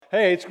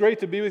Hey, it's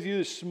great to be with you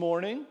this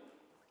morning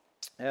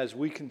as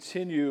we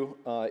continue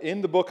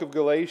in the book of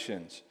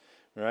Galatians,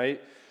 right?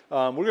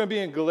 We're going to be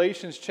in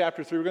Galatians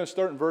chapter 3. We're going to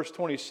start in verse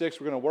 26.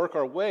 We're going to work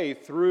our way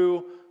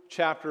through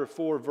chapter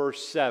 4,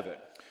 verse 7.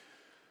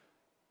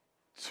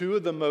 Two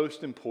of the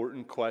most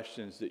important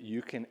questions that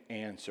you can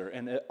answer,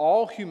 and that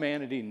all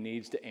humanity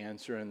needs to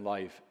answer in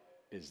life,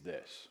 is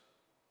this: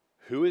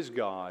 who is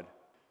God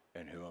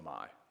and who am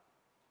I?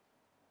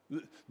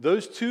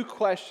 Those two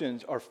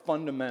questions are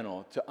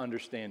fundamental to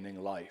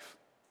understanding life,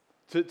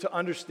 to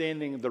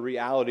understanding the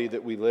reality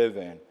that we live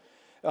in.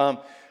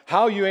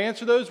 How you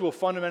answer those will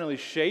fundamentally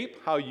shape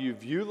how you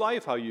view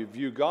life, how you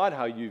view God,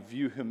 how you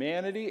view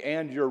humanity,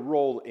 and your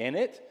role in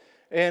it.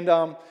 And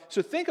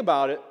so think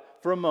about it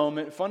for a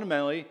moment.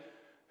 Fundamentally,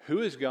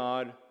 who is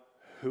God?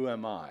 Who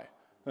am I?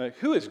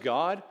 Who is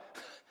God?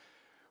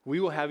 We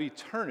will have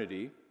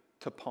eternity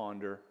to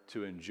ponder,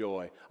 to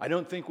enjoy. I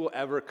don't think we'll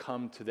ever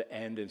come to the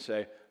end and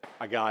say,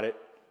 I got it.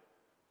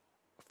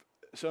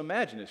 So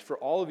imagine this, for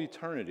all of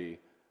eternity,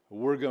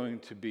 we're going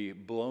to be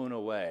blown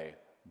away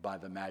by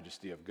the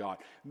majesty of God.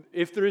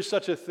 If there is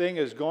such a thing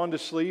as gone to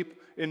sleep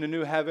in the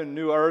new heaven,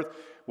 new earth,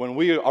 when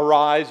we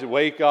arise and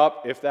wake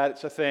up, if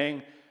that's a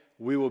thing,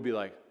 we will be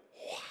like,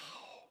 wow,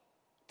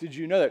 did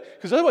you know that?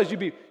 Because otherwise you'd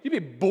be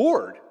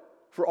bored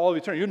for all of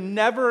eternity. You'll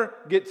never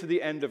get to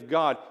the end of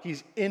God.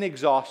 He's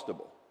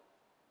inexhaustible.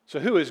 So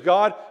who is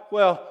God?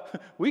 Well,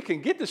 we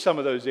can get to some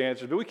of those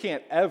answers, but we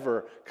can't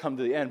ever come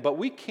to the end. But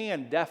we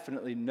can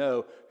definitely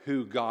know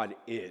who God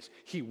is.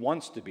 He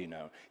wants to be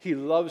known. He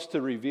loves to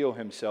reveal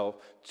himself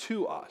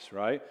to us,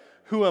 right?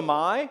 Who am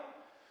I?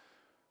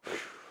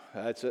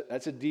 That's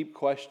a deep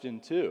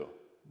question too.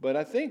 But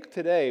I think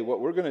today what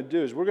we're going to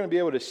do is we're going to be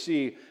able to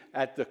see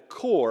at the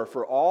core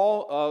for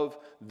all of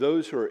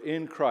those who are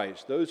in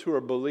Christ, those who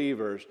are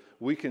believers,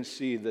 we can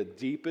see the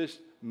deepest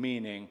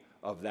meaning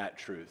of that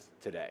truth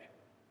today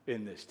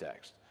in this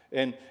text.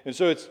 And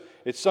so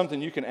it's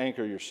something you can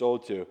anchor your soul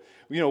to.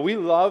 You know, we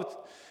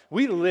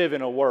live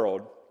in a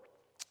world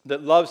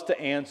that loves to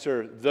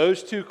answer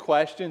those two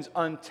questions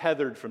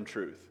untethered from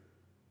truth.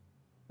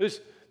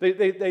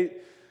 They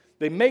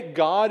make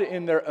God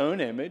in their own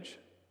image,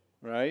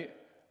 right?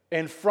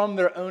 And from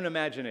their own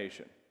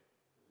imagination.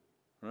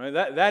 Right?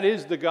 That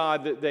is the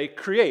God that they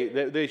create,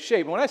 that they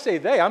shape. And when I say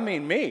they, I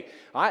mean me.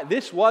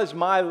 This was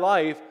my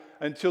life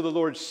until the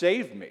Lord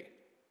saved me.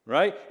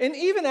 Right? And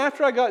even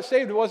after I got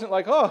saved, it wasn't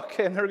like, oh,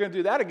 okay, I'm never going to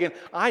do that again.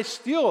 I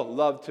still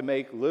love to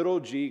make little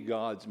g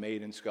gods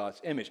made in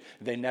God's image.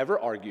 They never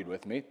argued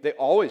with me. They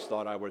always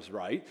thought I was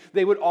right.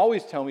 They would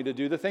always tell me to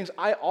do the things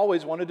I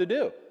always wanted to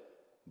do.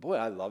 Boy,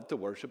 I love to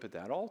worship at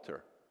that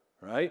altar.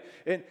 Right?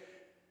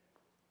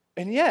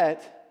 And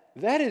yet,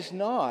 that is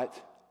not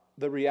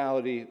the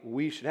reality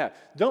we should have.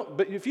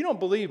 But if you don't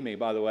believe me,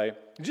 by the way,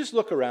 just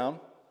look around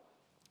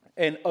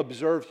and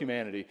observe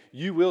humanity.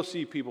 You will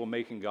see people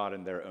making God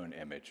in their own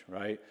image,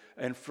 right?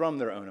 And from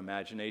their own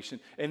imagination.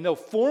 And they'll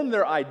form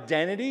their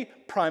identity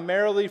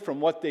primarily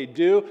from what they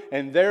do,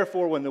 and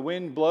therefore when the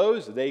wind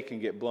blows, they can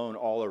get blown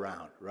all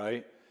around,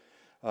 right?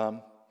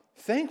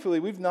 Thankfully,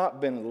 we've not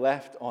been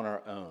left on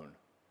our own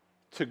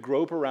to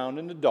grope around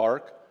in the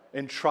dark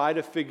and try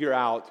to figure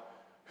out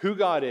who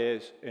God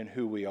is and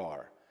who we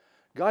are.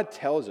 God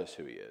tells us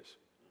who he is.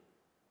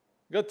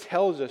 God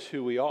tells us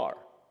who we are.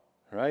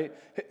 Right?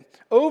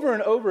 Over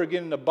and over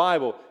again in the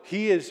Bible,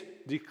 he is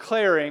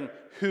declaring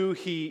who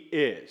he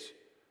is.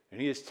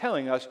 And he is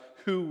telling us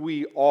who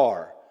we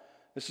are.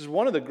 This is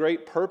one of the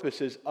great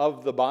purposes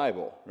of the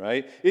Bible,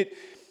 right?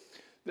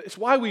 It's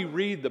why we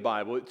read the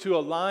Bible, to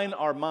align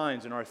our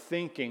minds and our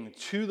thinking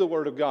to the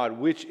Word of God,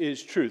 which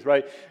is truth,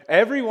 right?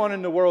 Everyone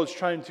in the world is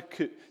trying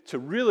to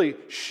really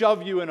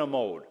shove you in a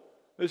mold.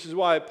 This is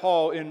why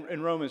Paul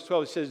in Romans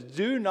 12 says,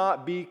 do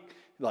not be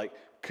like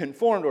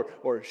conformed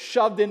or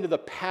shoved into the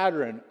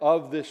pattern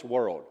of this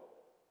world,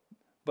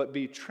 but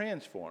be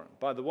transformed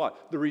by the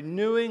what? The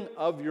renewing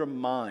of your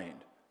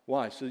mind.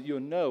 Why? So that you'll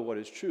know what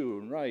is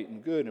true and right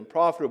and good and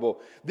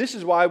profitable. This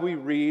is why we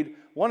read,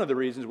 one of the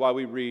reasons why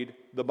we read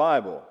the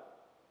Bible.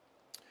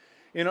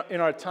 In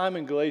our time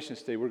in Galatians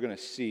today, we're going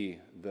to see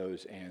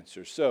those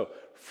answers. So,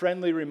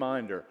 friendly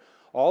reminder,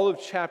 all of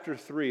chapter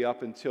 3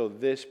 up until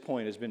this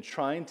point has been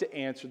trying to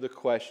answer the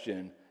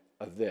question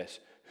of this: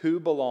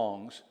 who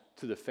belongs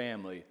to the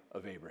family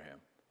of Abraham?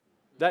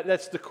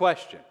 That's the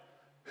question.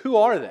 Who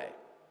are they?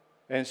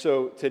 And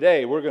so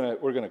today we're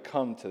gonna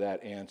come to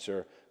that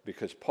answer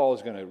because Paul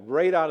is going to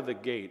right out of the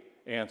gate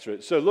answer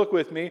it. So look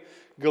with me,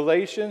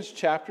 Galatians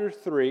chapter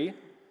 3.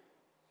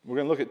 We're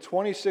going to look at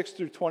 26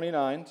 through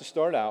 29 to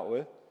start out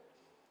with.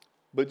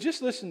 But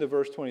just listen to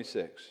verse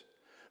 26.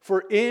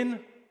 For in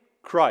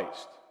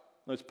Christ,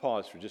 let's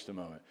pause for just a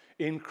moment.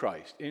 In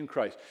Christ.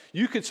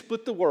 You could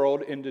split the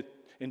world into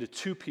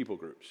two people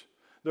groups.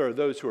 There are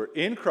those who are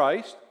in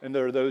Christ, and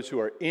there are those who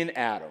are in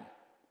Adam.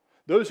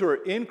 Those who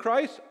are in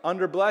Christ,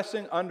 under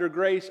blessing, under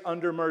grace,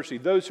 under mercy.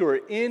 Those who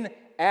are in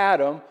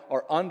Adam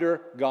are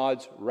under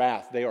God's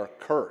wrath. They are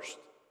cursed,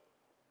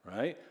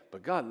 right?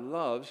 But God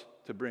loves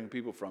to bring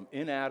people from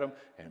in Adam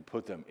and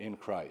put them in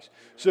Christ.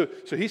 So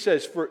he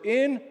says, for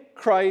in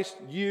Christ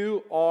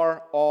you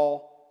are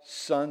all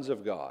sons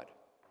of God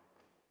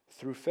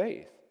through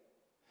faith.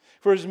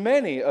 For as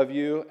many of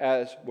you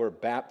as were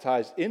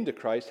baptized into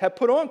Christ have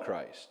put on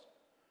Christ.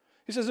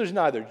 He says there's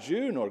neither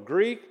Jew nor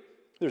Greek,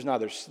 there's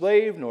neither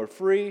slave nor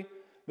free,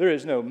 there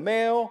is no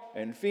male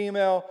and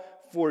female,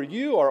 for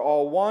you are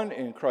all one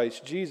in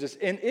Christ Jesus.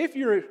 And if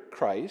you're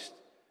Christ,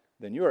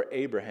 then you are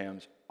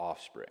Abraham's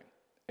offspring,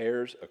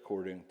 heirs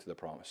according to the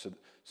promise.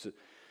 So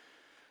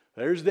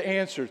there's the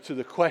answer to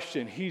the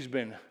question he's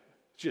been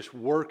just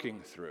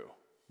working through.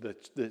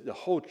 The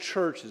whole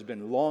church has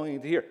been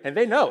longing to hear. And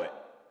they know it.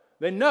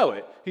 They know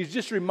it. He's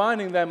just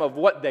reminding them of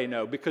what they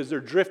know because they're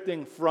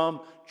drifting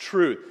from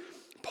truth.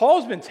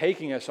 Paul's been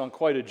taking us on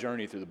quite a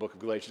journey through the book of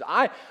Galatians.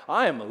 I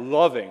am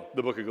loving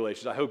the book of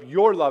Galatians. I hope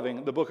you're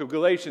loving the book of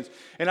Galatians.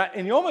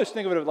 And you almost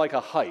think of it like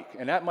a hike.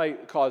 And that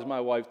might cause my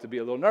wife to be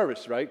a little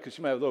nervous, right? Because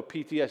she might have a little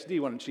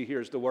PTSD when she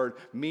hears the word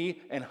me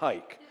and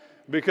hike.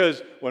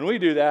 Because when we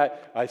do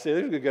that, I say, we're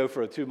going to go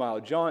for a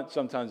 2-mile jaunt.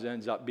 Sometimes it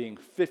ends up being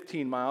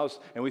 15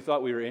 miles. And we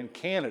thought we were in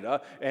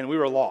Canada, and we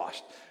were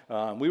lost.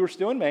 We were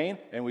still in Maine,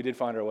 and we did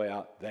find our way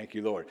out. Thank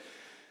you, Lord.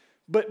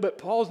 But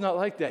Paul's not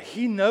like that.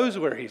 He knows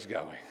where he's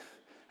going.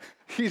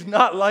 He's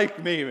not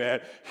like me,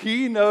 man.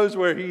 He knows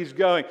where he's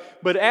going.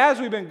 But as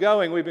we've been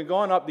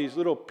going up these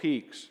little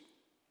peaks.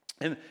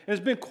 And it's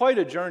been quite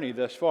a journey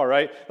thus far,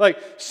 right? Like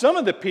some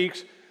of the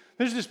peaks,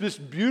 there's this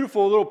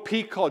beautiful little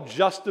peak called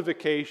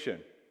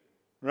justification,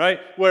 right?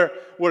 Where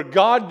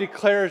God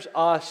declares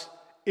us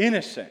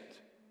innocent,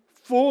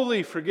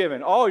 fully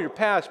forgiven, all your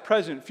past,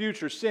 present,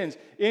 future sins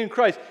in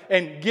Christ,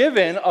 and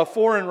given a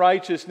foreign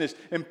righteousness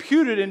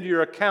imputed into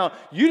your account.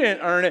 You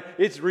didn't earn it.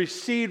 It's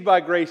received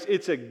by grace.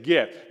 It's a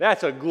gift.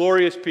 That's a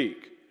glorious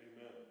peak.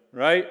 Amen.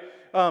 Right?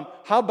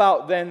 How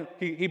about then,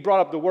 he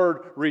brought up the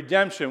word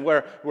redemption,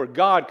 where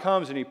God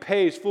comes and he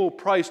pays full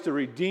price to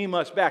redeem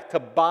us back, to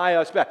buy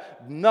us back.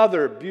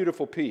 Another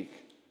beautiful peak.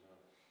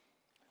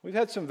 We've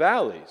had some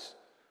valleys.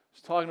 I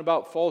was talking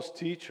about false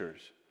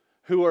teachers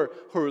who are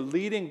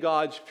leading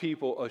God's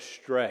people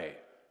astray.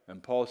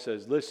 And Paul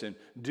says, listen,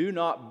 do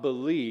not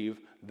believe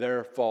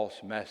their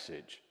false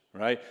message,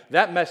 right?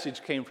 That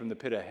message came from the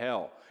pit of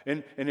hell.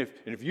 And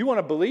if you want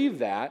to believe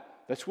that,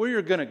 that's where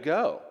you're going to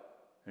go.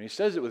 And he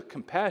says it with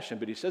compassion,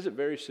 but he says it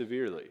very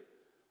severely.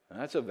 And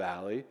that's a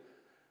valley.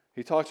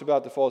 He talks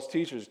about the false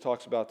teachers, he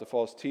talks about the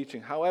false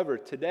teaching. However,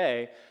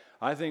 today,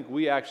 I think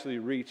we actually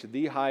reach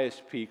the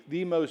highest peak,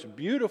 the most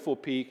beautiful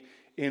peak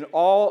in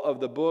all of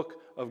the book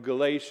of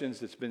Galatians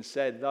that's been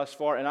said thus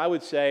far, and I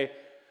would say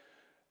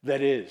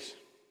that is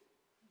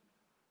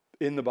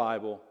in the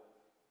Bible,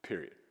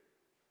 period.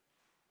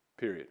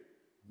 Period.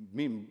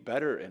 Mean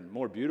better and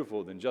more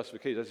beautiful than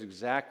justification. That's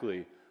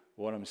exactly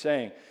what I'm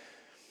saying.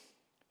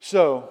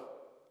 So,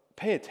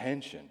 pay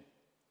attention.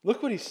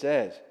 Look what he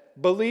says.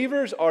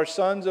 Believers are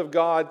sons of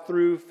God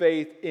through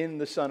faith in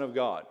the Son of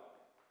God.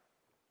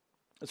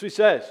 That's what he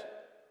says.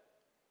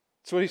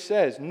 That's what he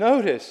says.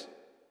 Notice,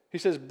 he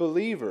says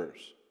believers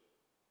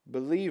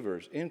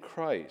in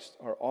Christ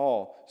are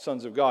all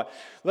sons of God.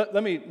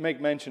 Let me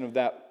make mention of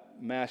that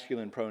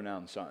masculine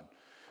pronoun son.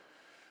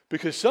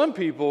 Because some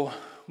people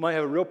might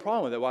have a real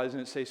problem with it. Why doesn't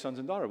it say sons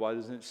and daughters? Why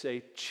doesn't it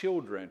say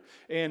children?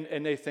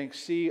 And they think,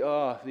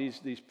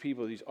 these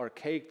people, these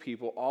archaic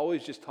people,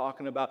 always just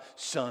talking about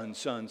son.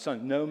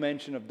 No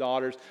mention of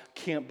daughters.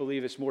 Can't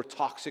believe it's more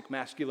toxic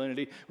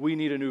masculinity. We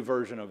need a new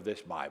version of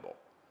this Bible.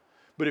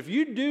 But if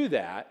you do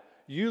that,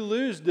 you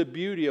lose the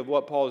beauty of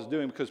what Paul is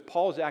doing, because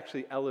Paul's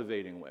actually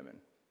elevating women.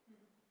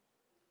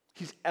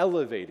 He's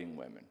elevating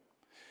women.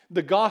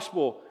 The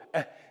gospel,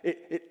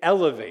 it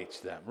elevates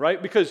them,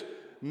 right? Because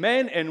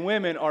men and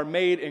women are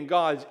made in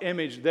God's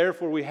image,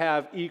 therefore we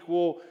have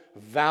equal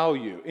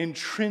value,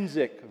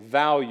 intrinsic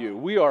value.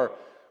 We're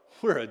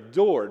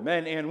adored,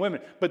 men and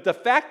women. But the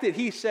fact that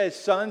he says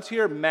sons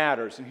here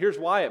matters, and here's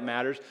why it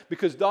matters: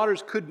 because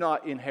daughters could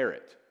not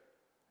inherit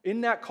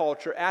in that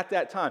culture at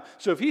that time.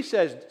 So if he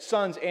says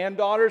sons and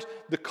daughters,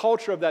 the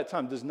culture of that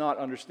time does not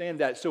understand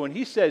that. So when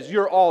he says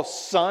you're all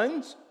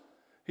sons,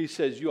 he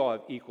says you all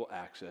have equal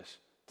access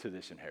to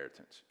this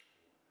inheritance.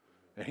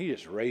 And he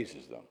just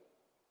raises them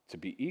to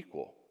be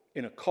equal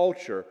in a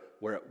culture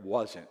where it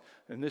wasn't.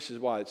 And this is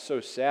why it's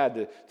so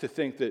sad to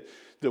think that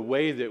the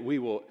way that we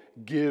will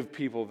give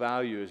people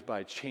value is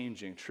by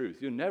changing truth.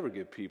 You'll never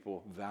give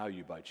people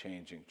value by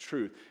changing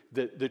truth.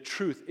 The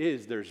truth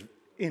is there's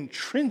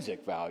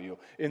intrinsic value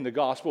in the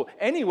gospel.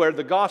 Anywhere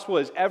the gospel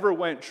has ever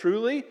went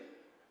truly,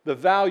 the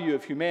value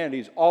of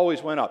humanity's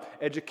always went up.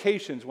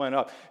 Education's went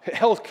up.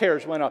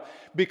 Healthcare's went up.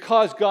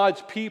 Because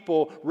God's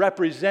people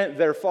represent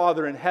their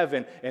Father in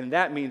heaven, and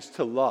that means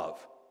to love.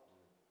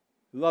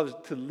 Loves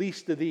to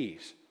least of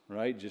these,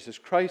 right? Just as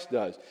Christ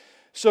does.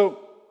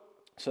 So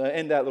I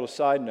end that little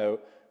side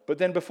note. But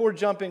then before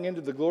jumping into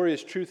the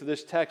glorious truth of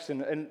this text,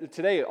 and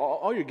today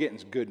all you're getting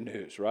is good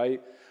news,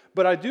 right?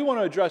 But I do want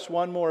to address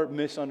one more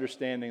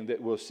misunderstanding that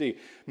we'll see.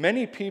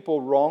 Many people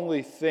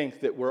wrongly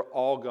think that we're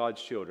all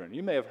God's children.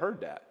 You may have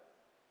heard that.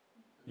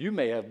 You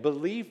may have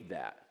believed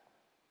that.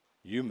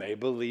 You may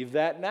believe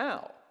that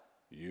now.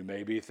 You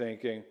may be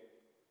thinking,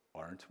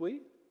 aren't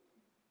we?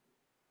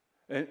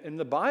 And in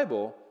the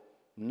Bible,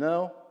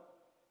 no,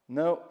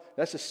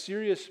 that's a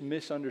serious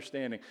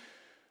misunderstanding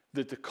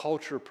that the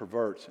culture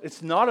perverts.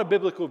 It's not a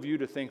biblical view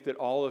to think that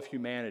all of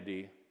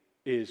humanity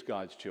is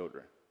God's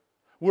children.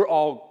 We're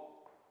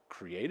all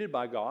created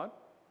by God.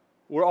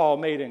 We're all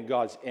made in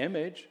God's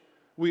image.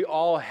 We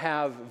all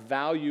have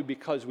value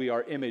because we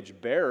are image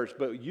bearers,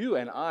 but you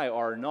and I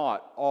are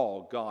not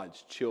all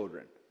God's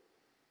children.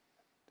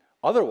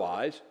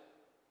 Otherwise,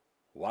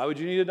 why would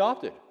you need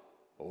adopted?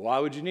 Why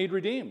would you need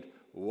redeemed?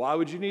 Why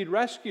would you need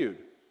rescued?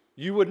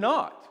 You would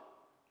not,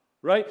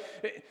 right?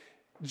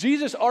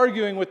 Jesus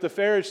arguing with the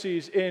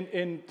Pharisees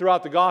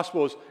throughout the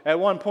Gospels at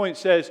one point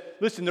says,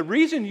 listen, the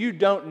reason you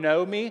don't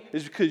know me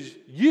is because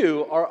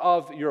you are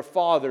of your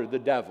father, the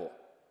devil.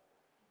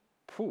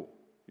 Phew,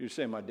 you're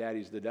saying my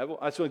daddy's the devil?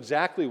 That's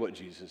exactly what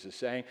Jesus is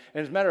saying.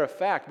 And as a matter of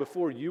fact,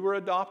 before you were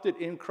adopted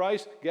in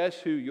Christ, guess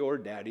who your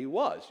daddy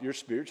was? Your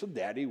spiritual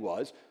daddy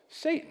was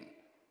Satan.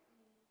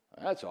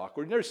 That's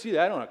awkward. You never see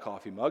that on a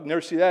coffee mug.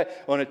 Never see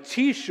that on a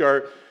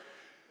t-shirt.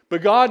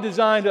 But God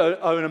designed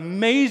an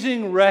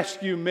amazing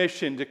rescue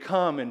mission to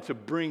come and to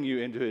bring you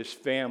into His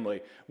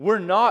family. We're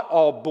not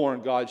all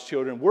born God's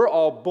children. We're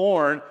all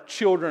born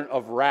children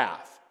of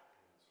wrath.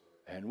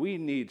 And we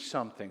need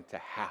something to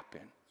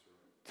happen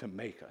to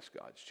make us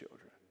God's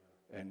children.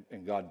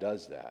 And God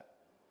does that.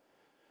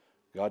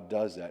 God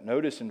does that.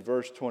 Notice in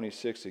verse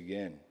 26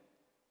 again.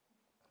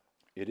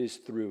 It is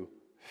through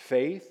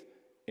faith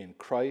in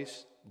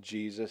Christ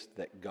Jesus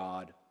that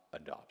God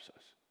adopts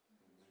us.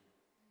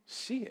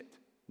 See it.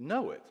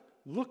 Know it,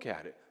 look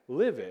at it,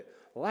 live it,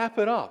 lap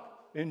it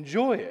up,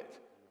 enjoy it.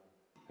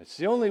 It's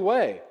the only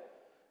way.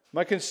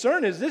 My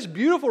concern is this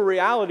beautiful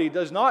reality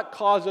does not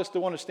cause us to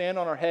want to stand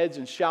on our heads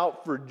and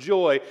shout for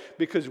joy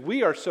because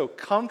we are so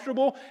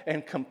comfortable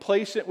and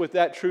complacent with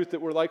that truth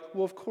that we're like,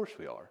 well, of course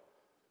we are.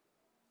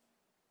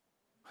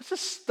 That's a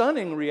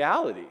stunning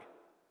reality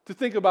to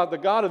think about the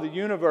God of the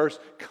universe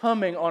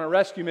coming on a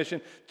rescue mission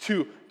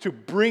to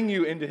bring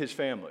you into His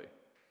family.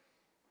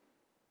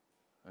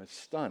 That's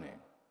stunning.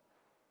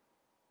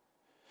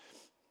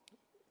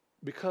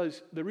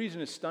 Because the reason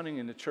it's stunning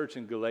in the church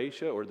in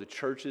Galatia, or the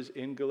churches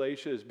in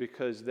Galatia, is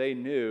because they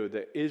knew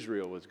that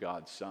Israel was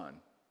God's son.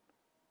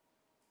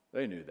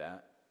 They knew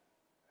that.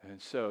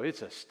 And so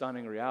it's a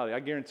stunning reality.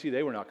 I guarantee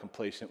they were not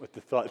complacent with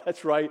the thought,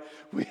 that's right,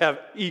 we have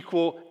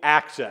equal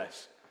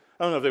access.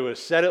 I don't know if they would have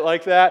said it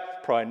like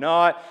that, probably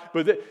not.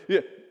 But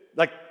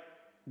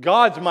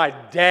God's my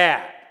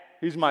dad.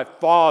 He's my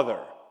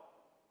father.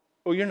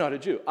 Oh, you're not a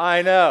Jew.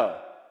 I know,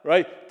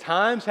 right?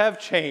 Times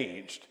have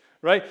changed.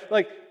 Right?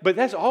 But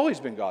that's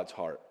always been God's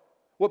heart.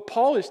 What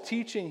Paul is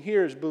teaching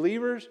here is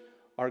believers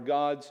are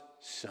God's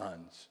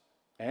sons.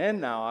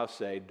 And now I'll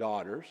say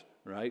daughters,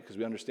 right? Because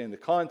we understand the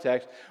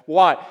context.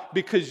 Why?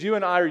 Because you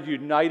and I are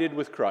united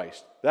with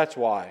Christ. That's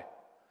why.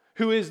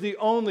 Who is the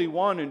only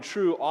one and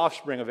true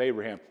offspring of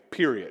Abraham,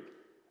 period.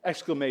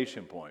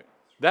 Exclamation point.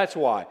 That's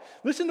why.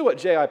 Listen to what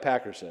J.I.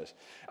 Packer says.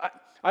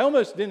 I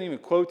almost didn't even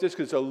quote this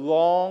because it's a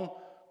long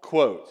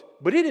quote,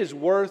 but it is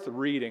worth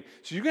reading.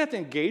 So you're going to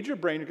have to engage your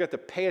brain. You're going to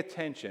have to pay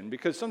attention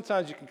because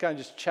sometimes you can kind of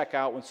just check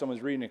out when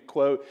someone's reading a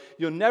quote.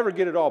 You'll never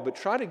get it all, but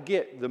try to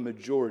get the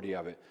majority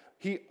of it.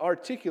 He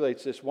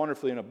articulates this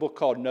wonderfully in a book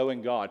called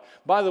Knowing God.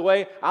 By the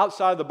way,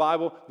 outside of the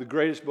Bible, the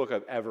greatest book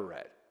I've ever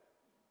read.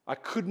 I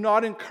could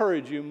not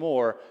encourage you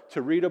more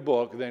to read a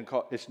book than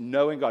it's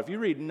Knowing God. If you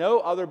read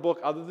no other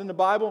book other than the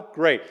Bible,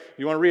 great.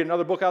 You want to read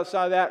another book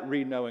outside of that?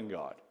 Read Knowing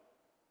God.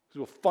 It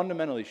will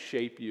fundamentally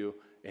shape you.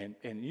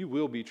 And you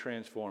will be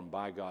transformed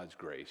by God's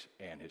grace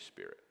and His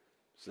Spirit.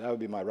 So that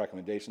would be my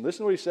recommendation. Listen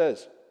to what he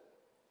says.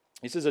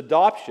 He says,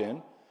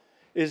 adoption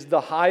is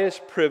the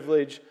highest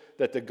privilege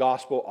that the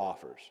gospel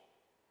offers.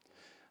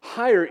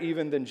 Higher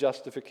even than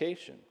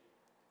justification.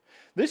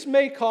 This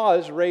may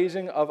cause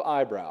raising of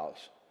eyebrows.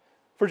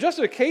 For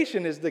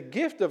justification is the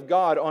gift of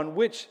God on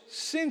which,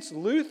 since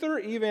Luther,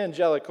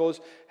 evangelicals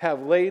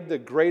have laid the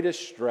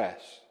greatest stress.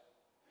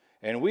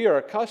 And we are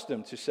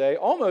accustomed to say,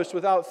 almost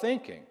without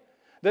thinking,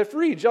 that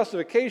free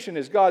justification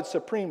is God's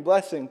supreme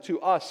blessing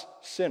to us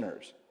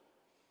sinners.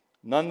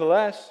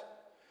 Nonetheless,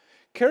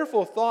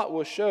 careful thought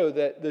will show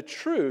that the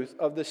truth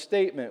of the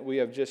statement we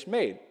have just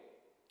made,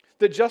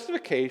 that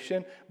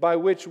justification, by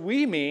which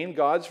we mean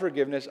God's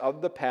forgiveness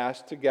of the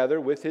past together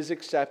with His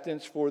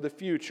acceptance for the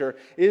future,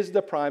 is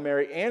the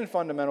primary and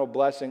fundamental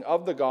blessing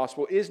of the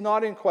gospel, is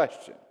not in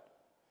question.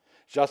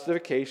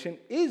 Justification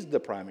is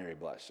the primary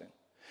blessing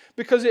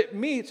because it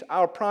meets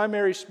our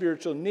primary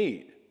spiritual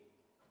need.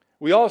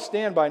 We all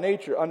stand by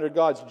nature under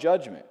God's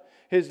judgment.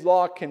 His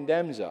law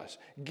condemns us.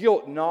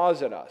 Guilt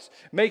gnaws at us,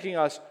 making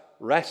us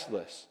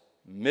restless,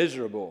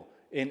 miserable,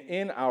 and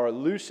in our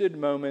lucid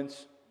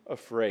moments,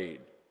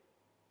 afraid.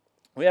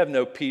 We have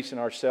no peace in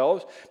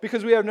ourselves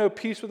because we have no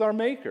peace with our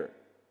Maker.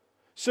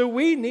 So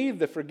we need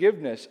the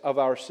forgiveness of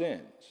our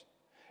sins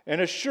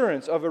and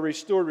assurance of a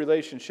restored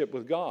relationship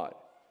with God.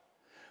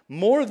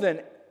 More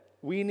than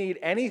we need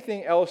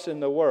anything else in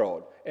the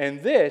world.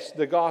 And this,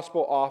 the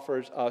gospel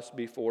offers us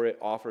before it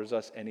offers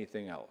us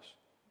anything else.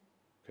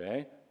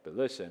 Okay? But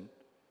listen.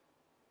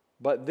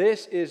 But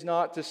this is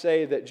not to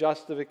say that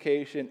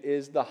justification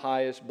is the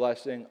highest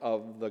blessing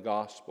of the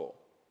gospel.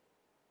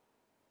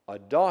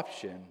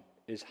 Adoption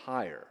is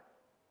higher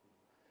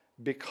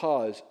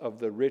because of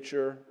the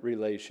richer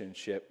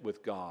relationship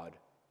with God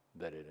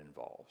that it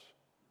involves.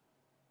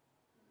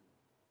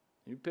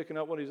 You picking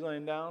up what he's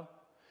laying down?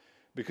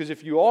 Because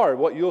if you are,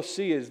 what you'll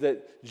see is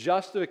that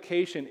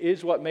justification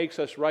is what makes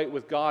us right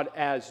with God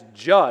as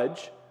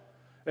judge.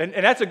 And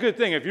that's a good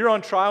thing. If you're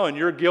on trial and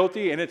you're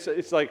guilty and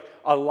it's like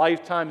a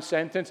lifetime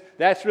sentence,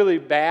 that's really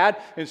bad.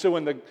 And so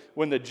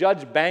when the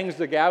judge bangs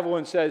the gavel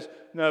and says,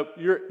 no,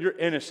 you're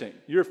innocent,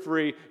 you're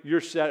free,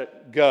 you're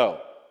set, go.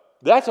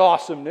 That's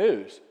awesome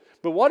news.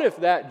 But what if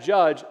that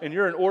judge, and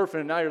you're an orphan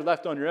and now you're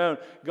left on your own,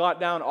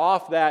 got down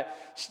off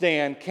that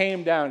stand,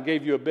 came down,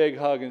 gave you a big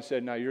hug and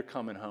said, now you're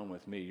coming home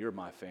with me, you're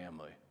my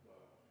family.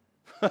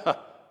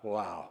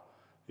 Wow.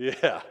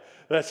 Yeah,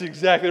 that's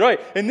exactly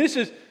right. And this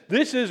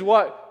is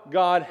what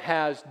God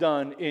has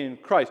done in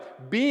Christ.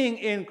 Being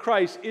in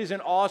Christ is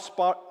an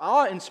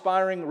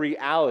awe-inspiring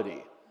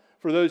reality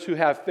for those who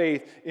have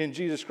faith in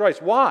Jesus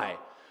Christ. Why?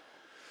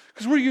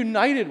 Because we're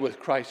united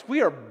with Christ.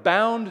 We are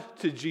bound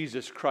to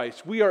Jesus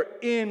Christ. We are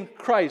in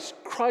Christ.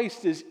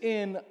 Christ is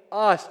in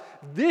us.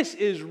 This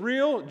is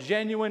real,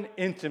 genuine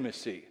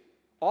intimacy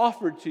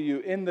offered to you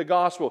in the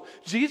gospel.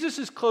 Jesus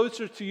is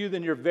closer to you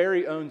than your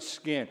very own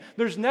skin.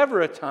 There's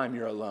never a time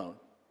you're alone.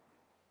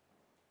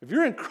 If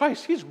you're in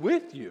Christ, He's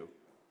with you.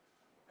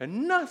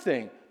 And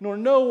nothing, nor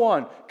no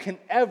one, can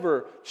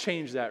ever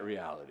change that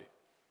reality.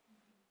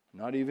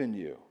 Not even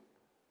you.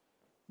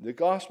 The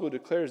gospel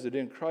declares that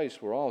in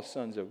Christ we're all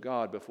sons of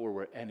God before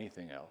we're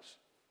anything else.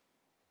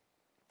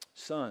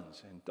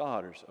 Sons and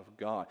daughters of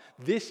God.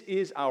 This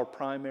is our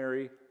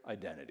primary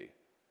identity.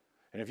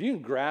 And if you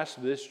can grasp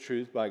this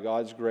truth by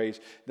God's grace,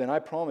 then I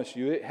promise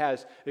you it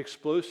has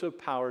explosive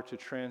power to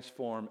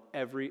transform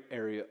every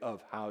area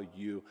of how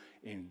you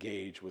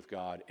engage with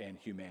God and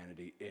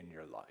humanity in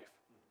your life.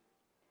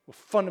 It will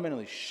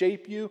fundamentally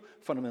shape you,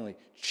 fundamentally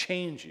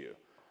change you.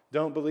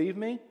 Don't believe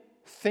me?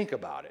 Think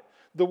about it.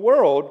 The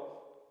world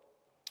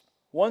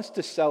wants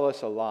to sell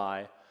us a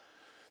lie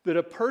that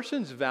a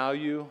person's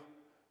value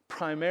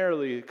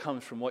primarily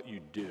comes from what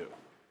you do.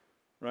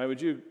 Right? Would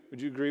you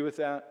agree with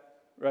that?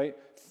 Right?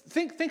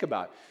 Think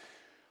about it.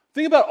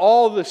 Think about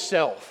all the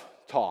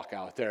self-talk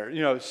out there.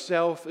 You know,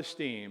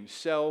 self-esteem,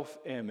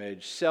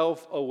 self-image,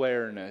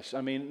 self-awareness.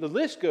 I mean, the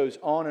list goes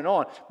on and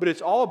on, but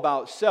it's all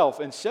about self.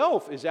 And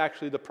self is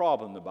actually the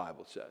problem, the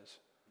Bible says.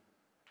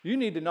 You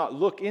need to not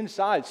look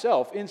inside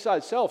self.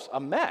 Inside self's a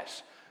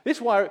mess.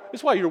 It's why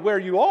you're where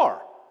you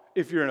are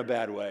if you're in a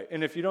bad way.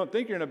 And if you don't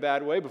think you're in a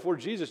bad way, before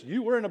Jesus,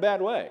 you were in a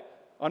bad way,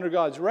 under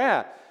God's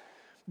wrath.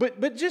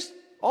 But just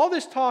all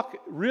this talk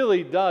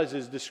really does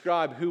is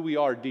describe who we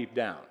are deep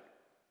down.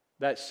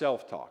 That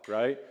self-talk,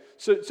 right?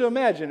 So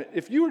imagine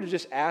if you were to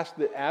just ask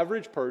the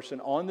average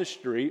person on the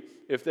street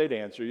if they'd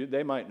answer you.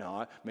 They might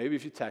not. Maybe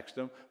if you text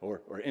them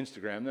or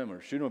Instagram them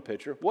or shoot them a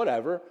picture,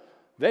 whatever,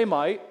 they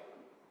might.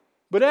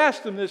 But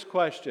ask them this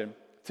question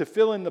to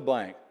fill in the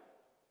blank,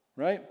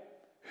 right?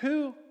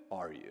 Who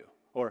are you?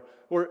 Or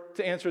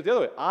to answer it the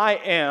other way, I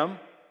am,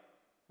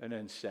 and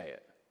then say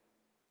it.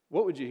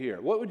 What would you hear?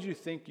 What would you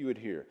think you would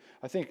hear?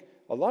 I think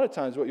a lot of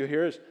times what you'll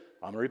hear is,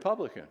 I'm a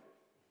Republican.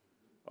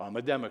 I'm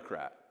a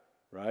Democrat,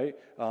 right?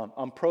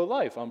 I'm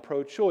pro-life. I'm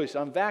pro-choice.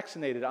 I'm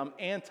vaccinated. I'm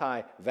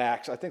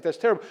anti-vax. I think that's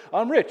terrible.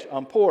 I'm rich.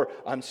 I'm poor.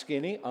 I'm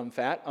skinny. I'm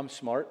fat. I'm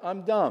smart.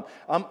 I'm dumb.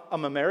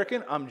 I'm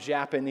American. I'm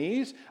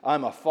Japanese.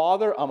 I'm a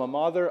father. I'm a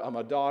mother. I'm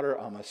a daughter.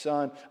 I'm a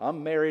son.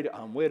 I'm married.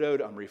 I'm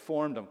widowed. I'm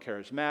reformed. I'm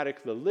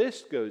charismatic. The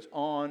list goes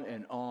on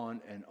and on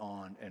and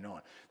on and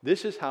on.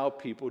 This is how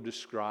people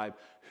describe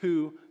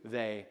who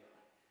they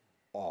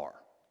are.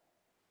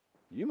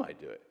 You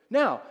might do it.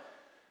 Now,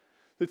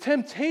 the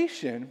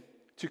temptation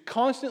to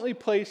constantly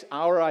place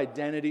our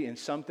identity in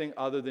something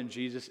other than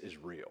Jesus is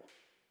real.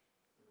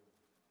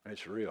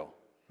 It's real,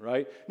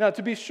 right? Now,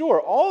 to be sure,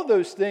 all of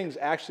those things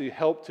actually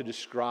help to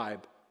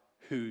describe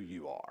who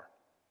you are.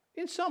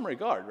 In some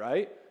regard,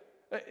 right?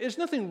 There's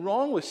nothing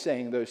wrong with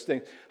saying those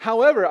things.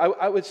 However,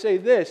 I would say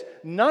this,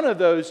 none of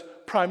those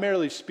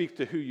primarily speak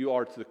to who you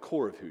are, to the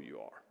core of who you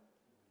are.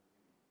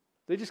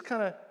 They just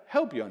kind of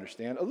help you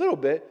understand a little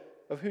bit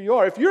of who you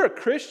are. If you're a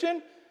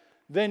Christian,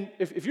 then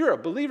if you're a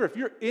believer, if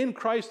you're in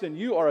Christ, then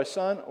you are a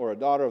son or a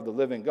daughter of the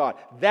living God.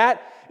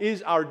 That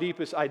is our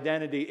deepest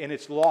identity, and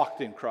it's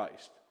locked in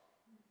Christ.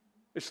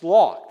 It's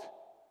locked.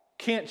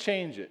 Can't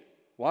change it.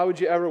 Why would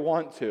you ever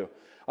want to?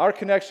 Our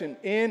connection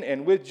in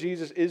and with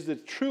Jesus is the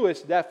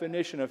truest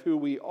definition of who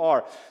we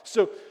are.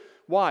 So,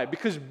 why?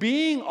 Because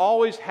being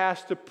always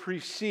has to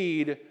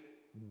precede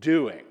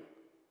doing.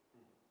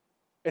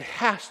 It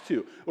has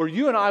to. Or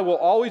you and I will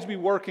always be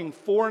working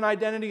for an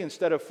identity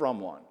instead of from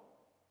one.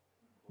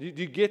 Do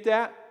you get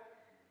that?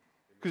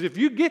 Because if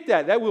you get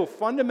that, that will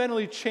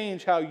fundamentally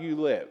change how you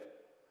live.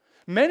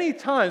 Many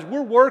times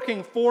we're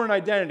working for an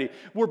identity.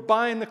 We're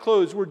buying the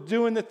clothes, we're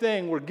doing the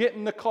thing, we're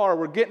getting the car,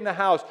 we're getting the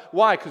house.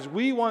 Why? Because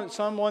we want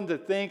someone to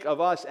think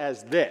of us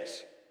as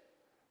this.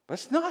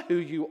 That's not who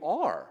you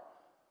are.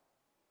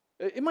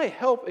 It might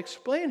help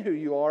explain who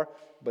you are,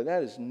 but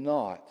that is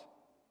not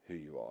who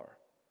you are.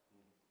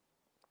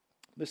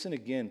 Listen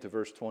again to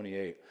verse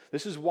 28.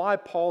 This is why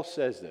Paul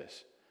says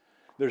this.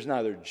 There's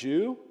neither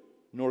Jew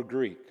nor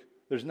Greek.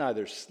 There's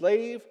neither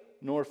slave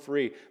nor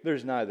free.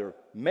 There's neither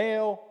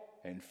male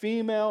and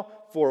female.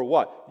 For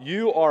what?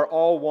 You are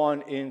all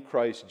one in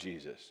Christ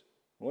Jesus.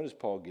 What is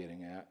Paul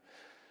getting at?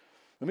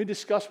 Let me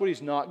discuss what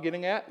he's not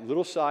getting at.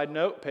 Little side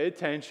note, pay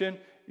attention.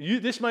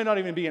 This might not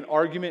even be an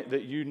argument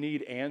that you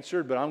need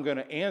answered, but I'm going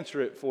to answer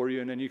it for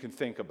you, and then you can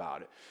think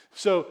about it.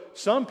 So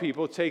some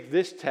people take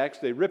this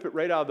text, they rip it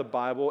right out of the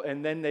Bible,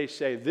 and then they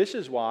say, this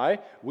is why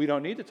we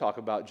don't need to talk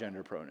about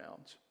gender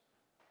pronouns.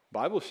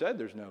 Bible said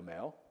there's no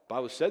male.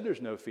 Bible said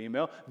there's no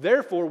female.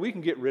 Therefore, we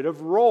can get rid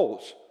of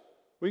roles.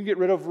 We can get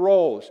rid of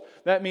roles.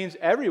 That means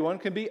everyone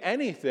can be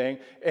anything,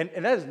 and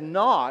that is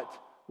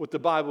not what the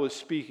Bible is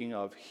speaking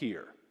of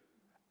here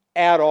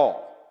at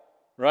all,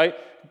 right?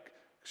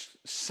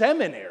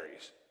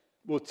 Seminaries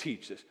will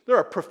teach this. There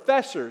are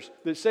professors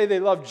that say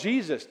they love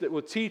Jesus that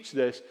will teach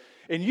this,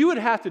 and you would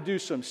have to do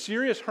some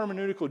serious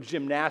hermeneutical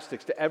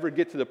gymnastics to ever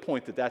get to the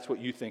point that that's what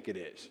you think it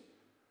is.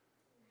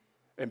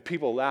 And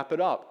people lap it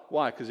up.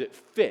 Why? Because it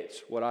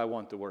fits what I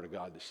want the Word of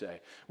God to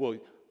say. Well,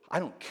 I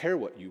don't care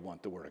what you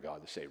want the Word of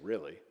God to say,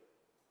 really.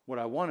 What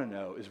I want to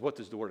know is, what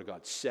does the Word of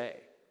God say?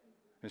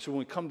 And so when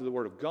we come to the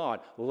Word of God,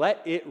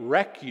 let it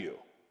wreck you.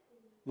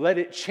 Let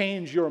it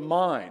change your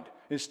mind,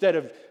 instead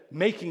of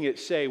making it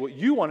say what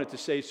you want it to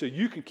say so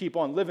you can keep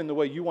on living the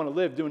way you want to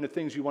live, doing the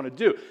things you want to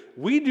do.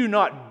 We do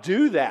not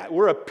do that.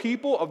 We're a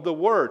people of the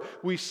Word.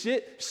 We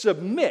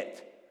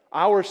submit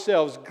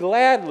ourselves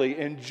gladly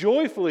and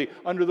joyfully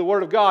under the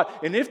Word of God.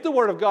 And if the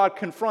Word of God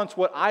confronts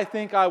what I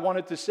think I want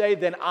it to say,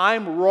 then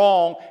I'm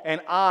wrong and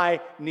I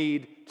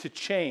need to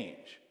change.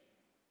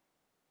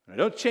 And I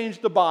don't change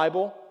the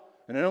Bible,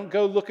 and I don't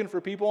go looking for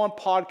people on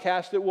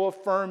podcasts that will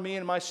affirm me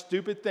in my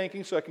stupid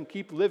thinking so I can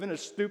keep living a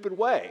stupid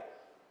way.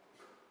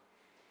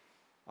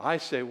 I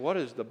say, what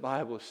does the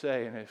Bible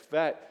say? And if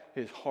that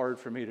is hard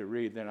for me to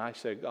read, then I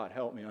say, God,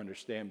 help me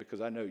understand, because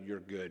I know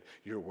you're good.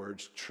 Your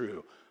word's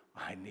true.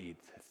 I need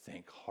to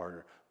think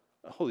harder.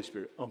 Holy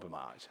Spirit, open my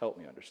eyes. Help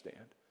me understand.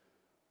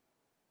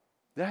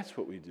 That's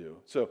what we do.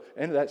 So,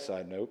 end of that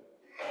side note.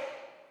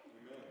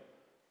 Amen.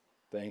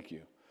 Thank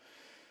you.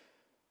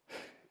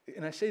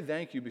 And I say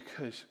thank you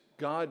because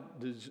God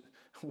does,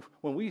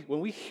 when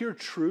we hear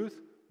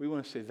truth, we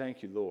want to say,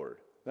 thank you, Lord.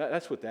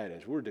 That's what that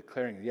is. We're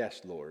declaring,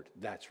 yes, Lord,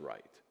 that's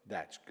right.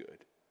 That's good.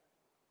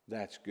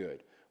 That's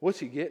good. What's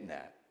he getting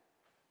at?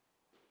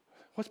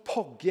 What's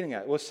Paul getting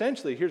at? Well,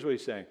 essentially, here's what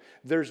he's saying.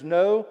 There's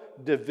no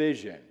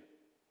division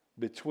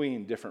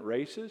between different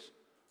races,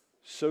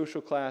 social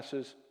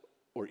classes,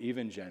 or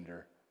even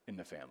gender in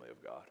the family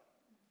of God.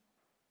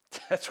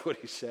 That's what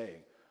he's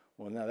saying.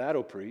 Well, now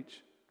that'll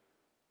preach.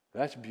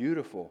 That's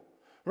beautiful.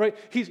 Right?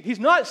 He's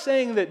not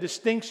saying that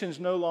distinctions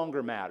no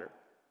longer matter.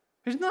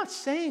 He's not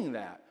saying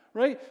that.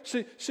 Right?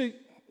 So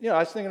I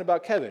was thinking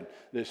about Kevin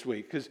this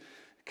week, because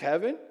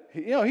Kevin,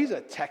 he's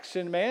a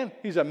Texan man.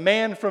 He's a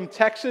man from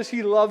Texas.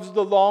 He loves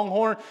the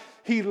Longhorn.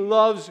 He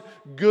loves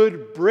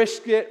good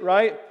brisket,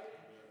 right?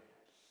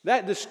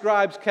 That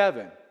describes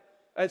Kevin.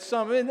 And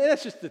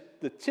that's just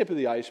the tip of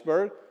the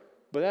iceberg,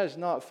 but that is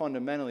not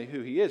fundamentally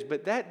who he is.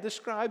 But that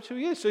describes who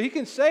he is. So he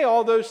can say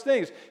all those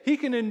things. He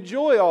can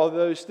enjoy all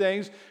those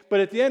things, but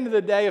at the end of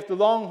the day, if the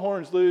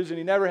Longhorns lose and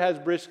he never has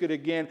brisket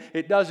again,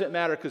 it doesn't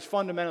matter, because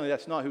fundamentally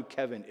that's not who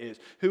Kevin is.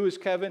 Who is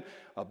Kevin?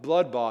 A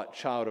blood-bought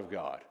child of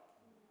God.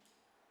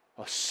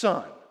 A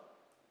son.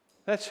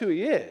 That's who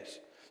he is.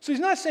 So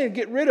he's not saying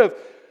get rid of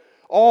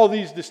all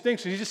these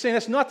distinctions. He's just saying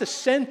that's not the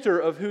center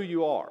of who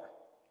you are.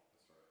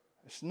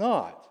 It's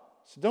not.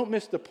 So don't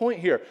miss the point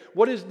here.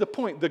 What is the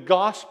point? The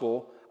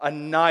gospel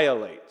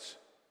annihilates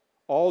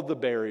all the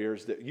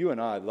barriers that you and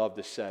I love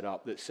to set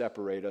up that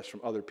separate us from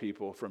other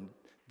people, from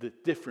the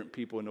different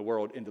people in the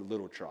world, into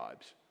little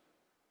tribes.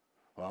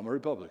 Well, I'm a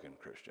Republican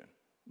Christian.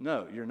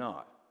 No, you're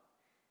not.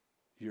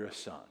 You're a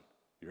son.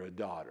 You're a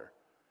daughter.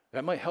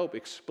 That might help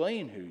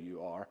explain who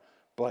you are,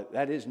 but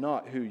that is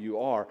not who you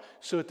are.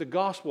 So at the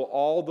gospel,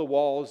 all the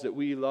walls that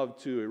we love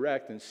to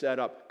erect and set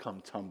up come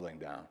tumbling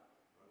down.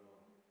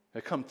 They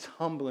come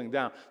tumbling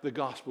down. The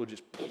gospel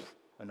just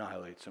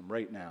annihilates them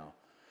right now.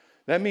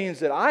 That means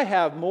that I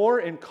have more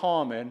in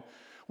common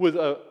with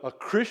a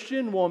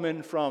Christian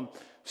woman from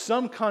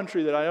some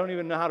country that I don't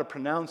even know how to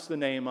pronounce the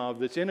name of,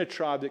 that's in a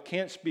tribe that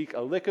can't speak a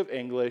lick of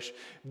English,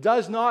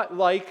 does not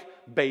like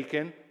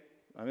bacon.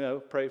 I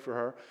mean, pray for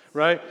her,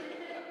 right?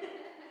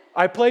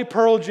 I play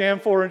Pearl Jam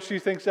for her, and she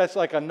thinks that's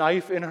like a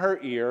knife in her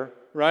ear,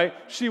 right?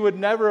 She would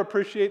never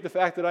appreciate the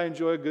fact that I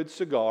enjoy a good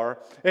cigar.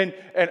 And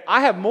I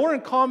have more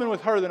in common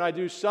with her than I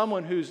do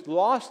someone who's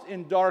lost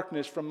in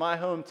darkness from my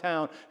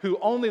hometown, who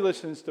only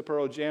listens to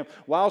Pearl Jam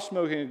while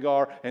smoking a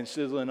cigar and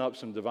sizzling up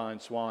some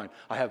divine swine.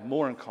 I have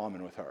more in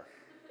common with her.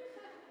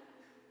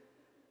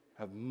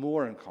 have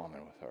more in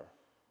common with her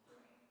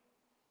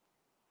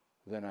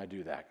than I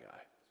do that guy.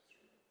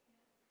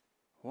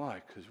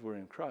 Why? Because we're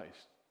in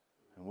Christ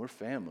and we're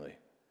family.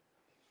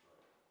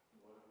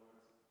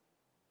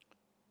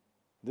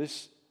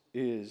 There's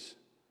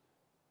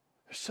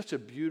such a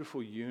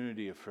beautiful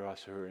unity for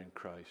us who are in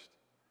Christ.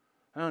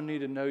 I don't need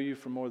to know you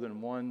for more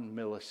than 1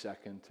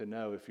 millisecond to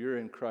know if you're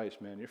in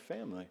Christ, man, you're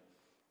family.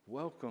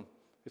 Welcome.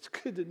 It's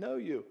good to know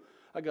you.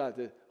 I got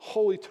the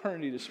whole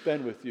eternity to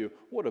spend with you.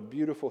 What a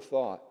beautiful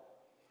thought.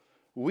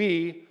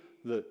 We,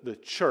 the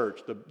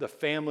church, the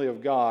family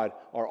of God,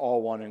 are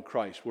all one in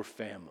Christ. We're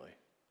family.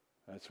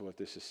 That's what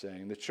this is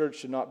saying. The church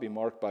should not be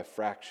marked by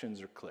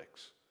fractions or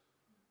cliques.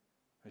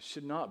 It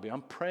should not be.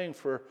 I'm praying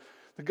for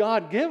the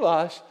God, give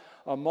us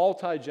a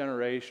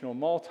multi-generational,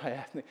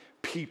 multi-ethnic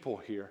people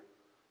here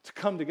to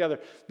come together.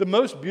 The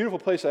most beautiful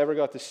place I ever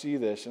got to see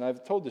this, and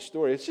I've told this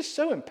story, it's just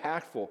so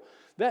impactful.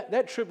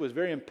 That trip was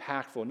very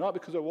impactful, not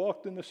because I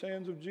walked in the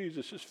sands of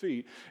Jesus'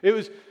 feet. It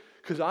was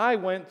because I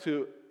went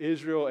to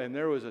Israel, and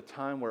there was a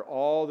time where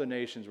all the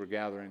nations were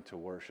gathering to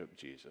worship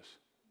Jesus.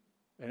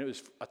 And it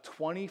was a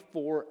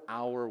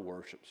 24-hour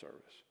worship service.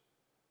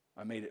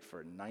 I made it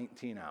for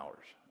 19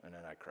 hours, and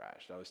then I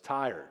crashed. I was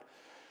tired.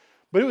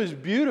 But it was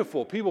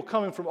beautiful. People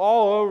coming from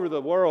all over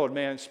the world,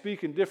 man,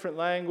 speaking different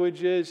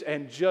languages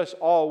and just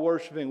all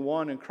worshiping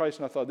one in Christ.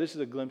 And I thought, this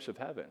is a glimpse of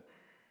heaven.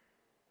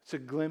 It's a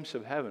glimpse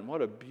of heaven.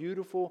 What a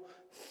beautiful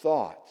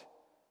thought.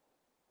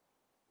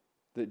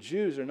 That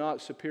Jews are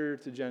not superior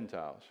to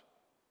Gentiles.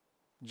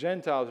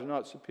 Gentiles are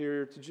not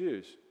superior to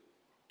Jews.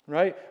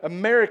 Right?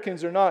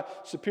 Americans are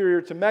not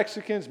superior to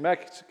Mexicans.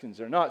 Mexicans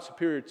are not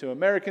superior to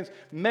Americans.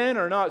 Men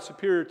are not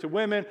superior to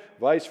women.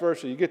 Vice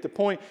versa. You get the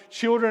point.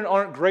 Children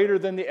aren't greater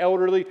than the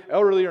elderly.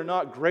 Elderly are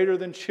not greater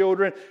than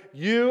children.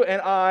 You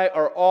and I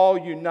are all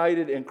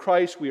united in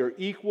Christ. We are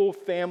equal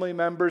family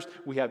members.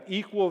 We have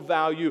equal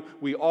value.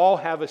 We all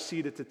have a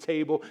seat at the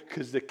table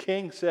because the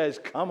King says,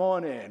 come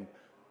on in.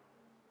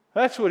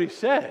 That's what he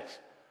says.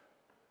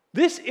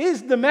 This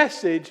is the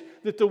message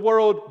that the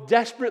world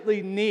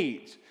desperately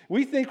needs.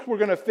 We think we're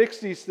going to fix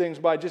these things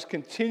by just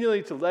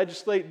continually to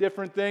legislate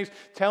different things,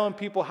 telling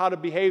people how to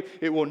behave.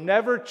 It will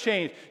never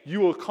change.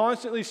 You will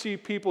constantly see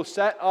people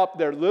set up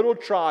their little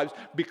tribes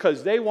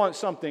because they want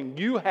something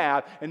you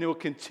have, and they will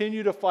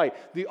continue to fight.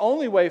 The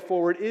only way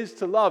forward is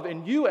to love,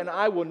 and you and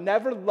I will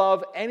never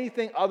love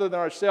anything other than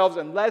ourselves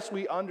unless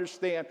we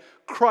understand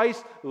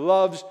Christ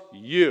loves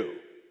you.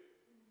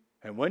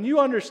 And when you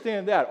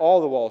understand that,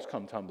 all the walls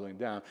come tumbling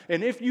down.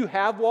 And if you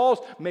have walls,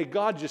 may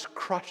God just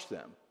crush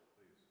them.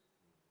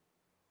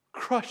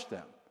 Crush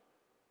them.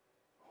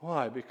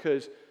 Why?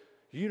 Because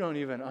you don't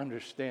even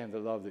understand the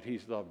love that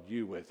He's loved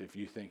you with if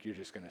you think you're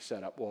just going to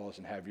set up walls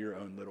and have your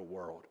own little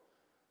world.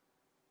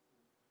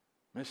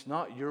 It's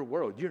not your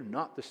world. You're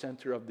not the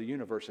center of the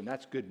universe, and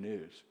that's good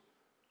news.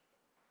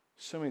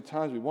 So many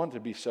times we want to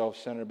be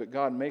self-centered, but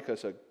God, make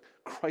us a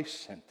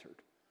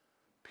Christ-centered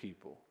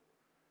people.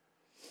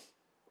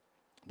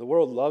 The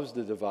world loves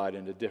to divide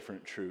into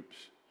different troops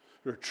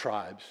or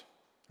tribes,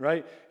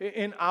 right?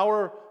 In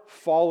our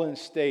fallen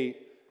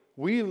state,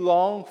 we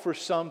long for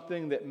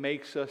something that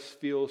makes us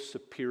feel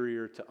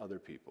superior to other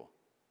people.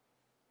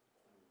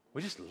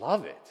 We just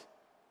love it.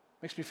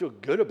 Makes me feel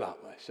good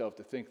about myself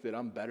to think that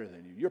I'm better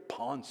than you. You're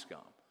pawn scum.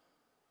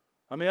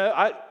 I mean,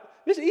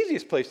 this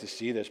easiest place to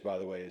see this, by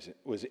the way,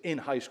 was in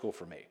high school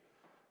for me,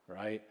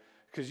 right?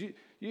 Because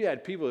you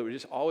had people that would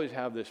just always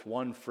have this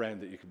one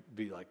friend that you could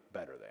be like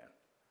better than.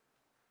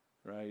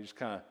 Right? You just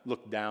kind of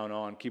look down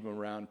on, keep them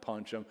around,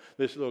 punch them.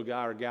 This little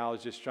guy or gal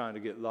is just trying to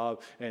get love,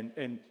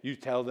 and you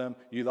tell them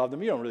you love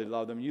them. You don't really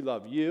love them. You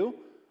love you,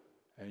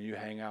 and you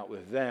hang out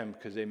with them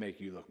because they make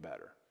you look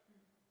better.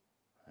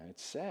 And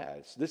it's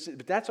sad.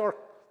 But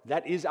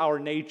that is our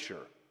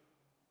nature.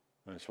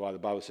 And that's why the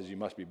Bible says you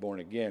must be born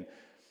again.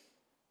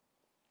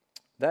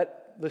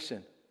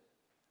 Listen,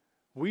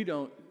 we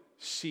don't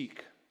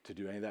seek to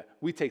do any of that.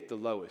 We take the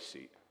lowest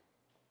seat.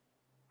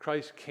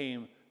 Christ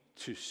came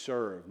to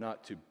serve,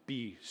 not to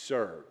be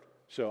served.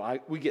 So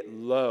we get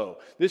low.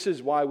 This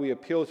is why we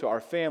appeal to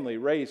our family,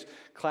 race,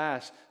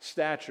 class,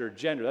 stature,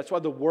 gender. That's why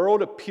the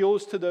world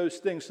appeals to those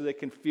things so they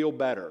can feel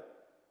better.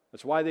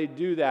 That's why they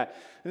do that.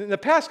 And in the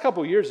past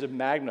couple of years have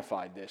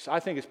magnified this. I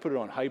think it's put it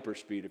on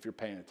hyperspeed if you're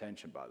paying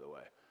attention, by the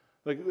way.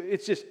 Like,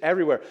 it's just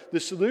everywhere. The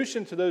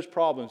solution to those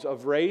problems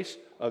of race,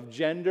 of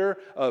gender,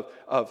 of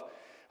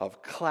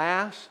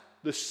class,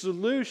 the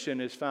solution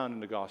is found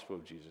in the gospel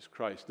of Jesus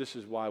Christ. This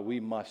is why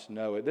we must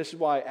know it. This is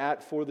why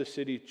at For the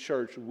City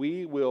Church,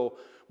 we're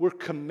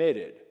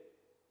committed.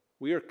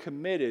 We are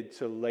committed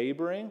to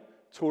laboring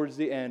towards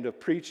the end of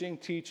preaching,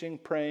 teaching,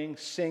 praying,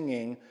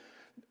 singing,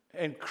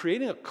 and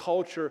creating a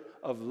culture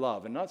of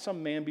love. And not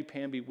some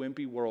mamby-pamby,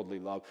 wimpy, worldly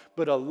love,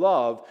 but a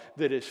love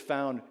that is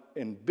found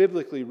and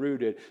biblically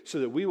rooted so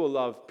that we will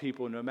love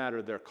people no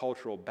matter their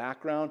cultural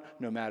background,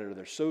 no matter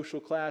their social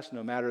class,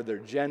 no matter their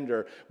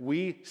gender.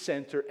 We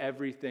center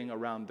everything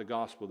around the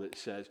gospel that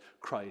says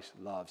Christ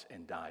loves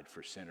and died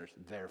for sinners.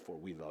 Therefore,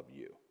 we love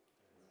you.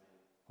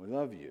 We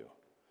love you.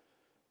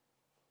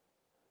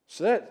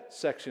 So that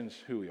section's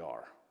who we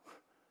are,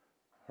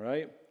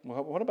 right?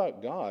 Well, what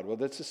about God? Well,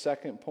 that's the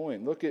second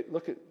point. Look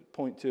at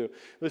point 2.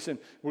 Listen,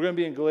 we're going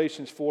to be in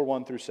Galatians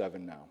 4:1-7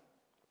 now.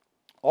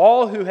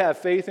 All who have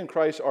faith in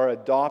Christ are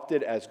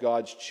adopted as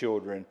God's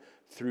children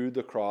through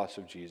the cross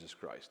of Jesus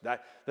Christ.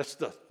 That's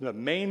the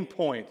main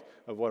point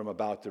of what I'm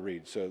about to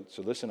read. So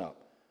listen up.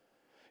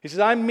 He says,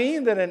 I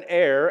mean that an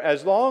heir,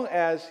 as long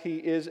as he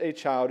is a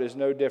child, is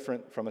no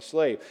different from a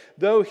slave,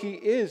 though he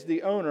is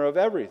the owner of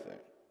everything.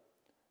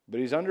 But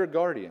he's under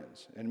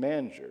guardians and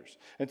managers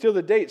until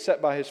the date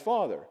set by his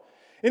father.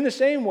 In the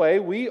same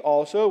way, we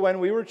also, when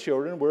we were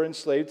children, were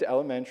enslaved to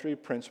elementary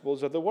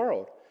principles of the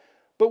world.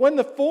 But when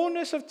the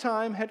fullness of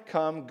time had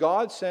come,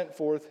 God sent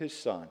forth his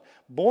Son,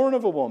 born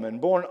of a woman,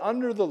 born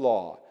under the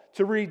law,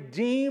 to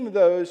redeem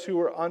those who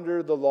were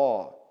under the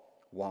law.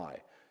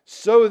 Why?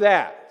 So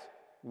that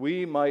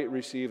we might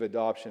receive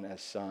adoption as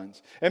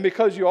sons. And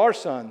because you are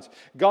sons,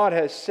 God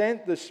has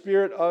sent the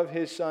Spirit of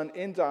his Son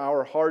into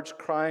our hearts,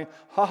 crying,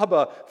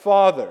 Abba,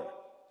 Father.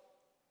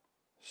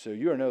 So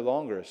you are no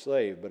longer a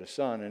slave, but a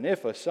son. And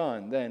if a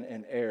son, then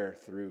an heir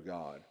through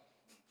God.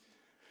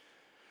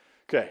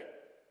 Okay,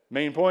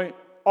 main point.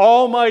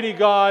 Almighty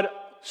God,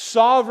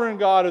 sovereign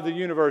God of the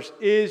universe,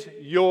 is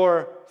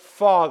your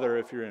Father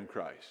if you're in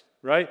Christ.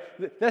 Right?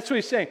 That's what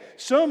he's saying.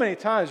 So many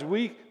times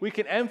we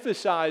can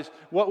emphasize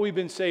what we've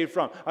been saved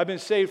from. I've been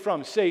saved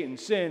from Satan,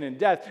 sin, and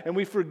death. And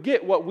we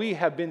forget what we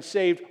have been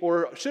saved,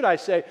 or should I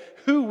say,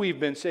 who we've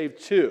been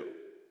saved to.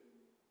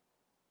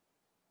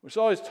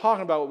 We're always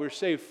talking about what we're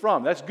saved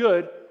from. That's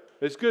good.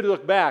 It's good to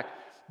look back.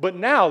 But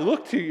now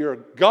look to your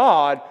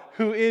God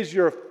who is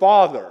your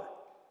Father.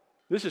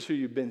 This is who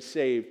you've been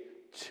saved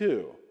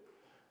to.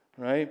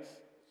 Right?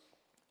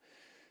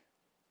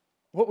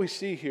 What we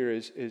see here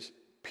is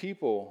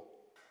people.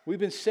 We've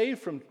been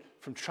saved from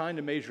trying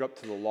to measure up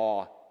to the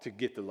law to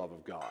get the love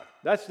of God.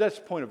 That's the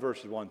point of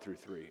verses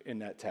 1-3 in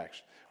that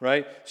text,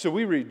 right? So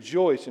we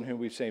rejoice in whom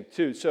we've saved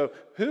to. So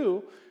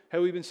who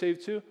have we been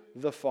saved to?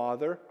 The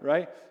Father,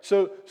 right?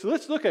 So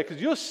let's look at it, because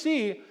you'll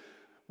see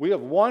we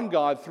have one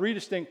God, 3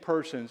 distinct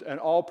persons, and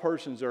all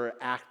persons are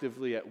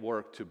actively at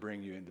work to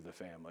bring you into the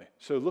family.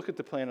 So look at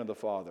the plan of the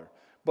Father.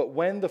 But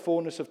when the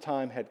fullness of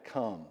time had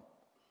come,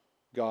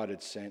 God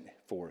had sent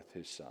forth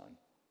his Son.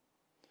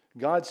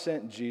 God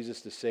sent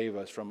Jesus to save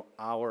us from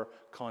our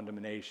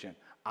condemnation,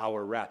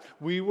 our wrath.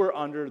 We were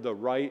under the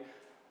right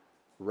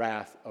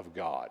wrath of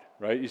God,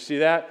 right? You see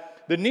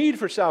that? The need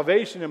for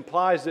salvation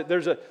implies that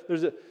there's a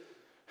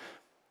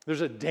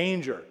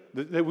danger,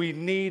 that we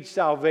need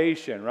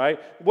salvation, right?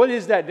 What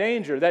is that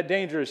danger? That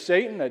danger is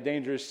Satan, that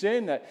danger is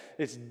sin, that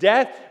it's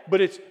death,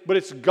 but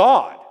it's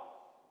God.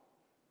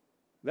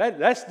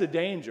 That's the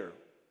danger.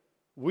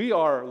 We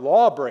are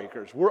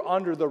lawbreakers. We're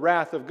under the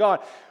wrath of God.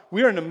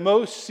 We are in the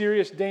most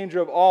serious danger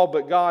of all,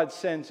 but God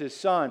sends his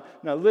Son.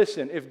 Now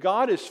listen, if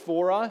God is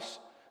for us,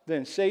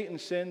 then Satan,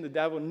 sin, the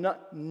devil,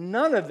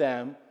 none of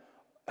them,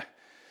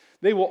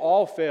 they will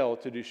all fail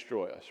to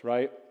destroy us,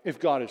 right? If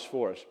God is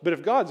for us. But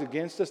if God's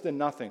against us, then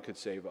nothing could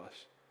save us.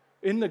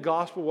 In the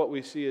gospel, what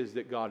we see is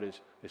that God is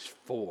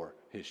for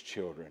his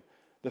children.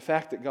 The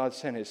fact that God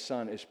sent his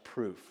Son is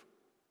proof.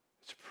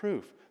 It's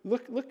proof.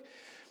 Look.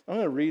 I'm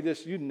going to read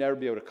this. You'd never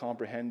be able to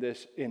comprehend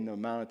this in the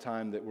amount of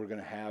time that we're going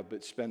to have,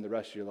 but spend the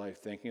rest of your life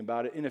thinking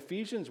about it. In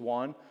Ephesians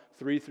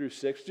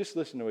 1:3-6, just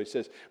listen to what he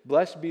says.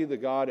 Blessed be the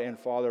God and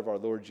Father of our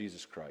Lord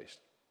Jesus Christ,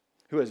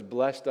 who has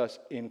blessed us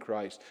in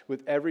Christ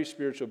with every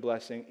spiritual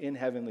blessing in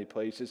heavenly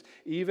places,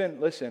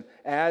 even, listen,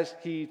 as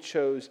he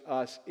chose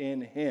us in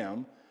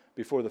him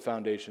before the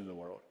foundation of the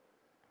world,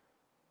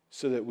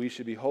 so that we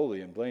should be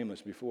holy and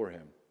blameless before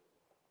him.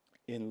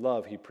 In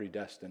love, he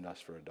predestined us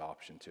for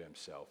adoption to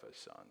himself as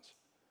sons,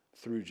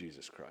 through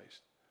Jesus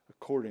Christ,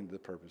 according to the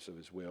purpose of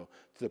his will,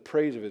 to the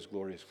praise of his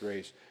glorious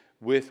grace,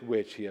 with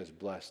which he has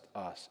blessed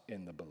us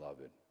in the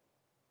beloved.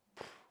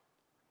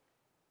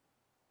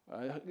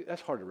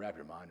 That's hard to wrap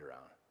your mind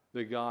around.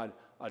 That God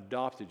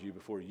adopted you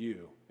before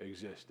you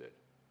existed,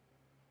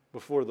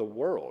 before the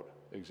world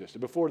existed,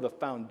 before the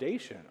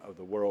foundation of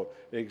the world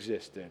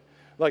existed.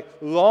 Like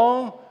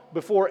long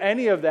before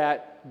any of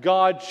that,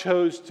 God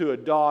chose to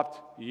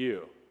adopt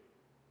you.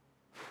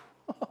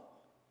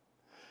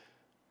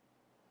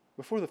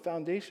 Before the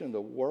foundation of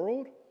the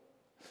world?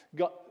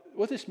 God,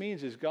 what this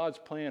means is God's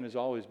plan has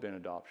always been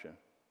adoption.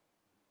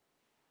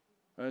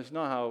 And it's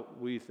not how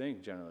we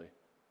think generally.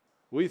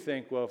 We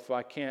think, well, if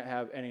I can't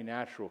have any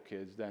natural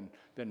kids, then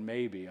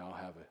maybe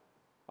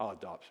I'll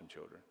adopt some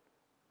children.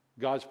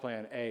 God's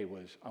plan A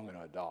was, I'm going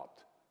to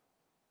adopt.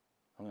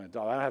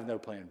 I have no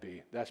plan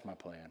B. That's my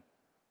plan.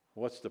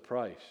 What's the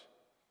price?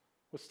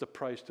 What's the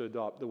price to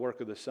adopt? The work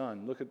of the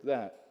Son. Look at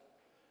that.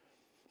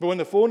 But when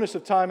the fullness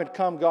of time had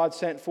come, God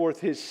sent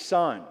forth his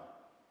Son,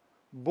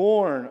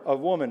 born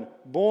of woman,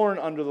 born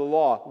under the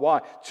law.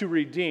 Why? To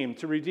redeem.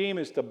 To redeem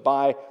is to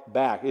buy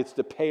back. It's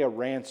to pay a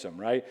ransom,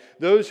 right?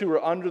 Those who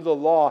were under the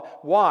law.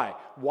 Why?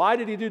 Why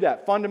did he do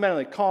that?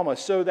 Fundamentally, comma,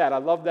 so that. I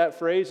love that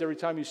phrase. Every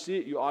time you see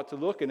it, you ought to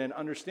look and then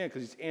understand,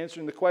 because he's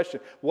answering the question.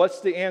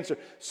 What's the answer?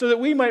 So that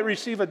we might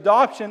receive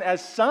adoption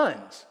as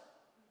sons.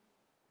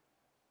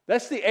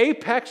 That's the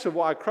apex of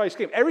why Christ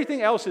came.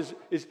 Everything else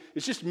is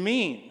just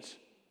means.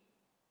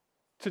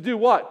 To do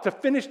what? To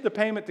finish the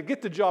payment, to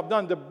get the job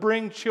done, to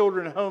bring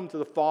children home to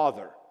the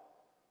Father.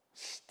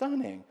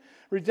 Stunning.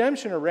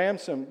 Redemption or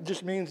ransom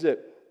just means that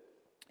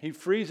He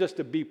frees us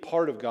to be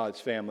part of God's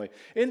family.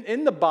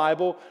 In the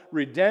Bible,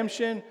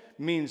 redemption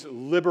means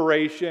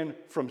liberation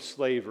from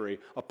slavery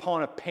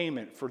upon a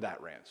payment for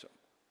that ransom.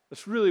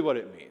 That's really what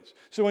it means.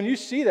 So when you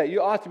see that,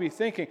 you ought to be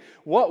thinking,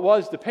 what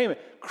was the payment?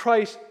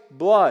 Christ's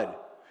blood.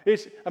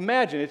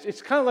 Imagine,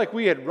 it's kind of like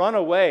we had run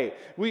away.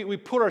 We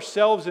put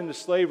ourselves into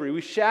slavery.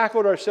 We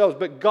shackled ourselves.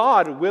 But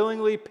God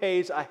willingly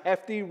pays a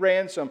hefty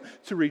ransom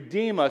to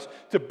redeem us,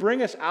 to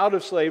bring us out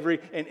of slavery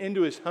and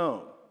into His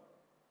home.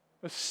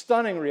 A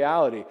stunning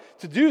reality.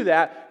 To do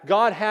that,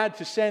 God had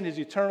to send His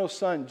eternal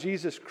Son,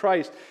 Jesus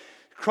Christ.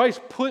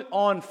 Christ put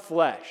on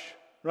flesh,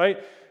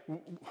 right?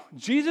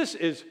 Jesus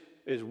is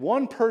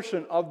one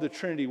person of the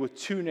Trinity with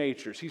two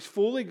natures. He's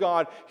fully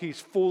God,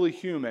 He's fully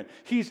human.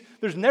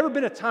 There's never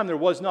been a time there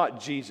was not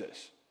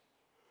Jesus.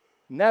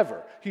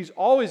 Never. He's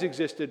always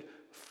existed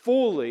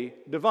fully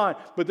divine.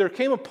 But there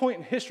came a point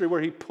in history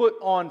where He put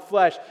on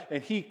flesh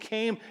and He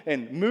came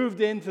and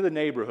moved into the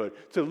neighborhood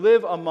to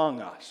live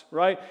among us,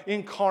 right?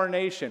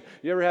 Incarnation.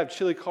 You ever have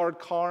chili con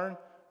carne,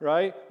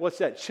 right? What's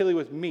that? Chili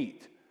with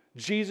meat.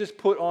 Jesus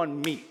put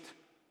on meat.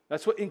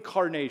 That's what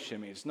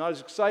incarnation means. It's not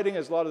as exciting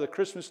as a lot of the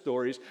Christmas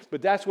stories,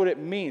 but that's what it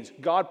means.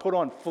 God put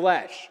on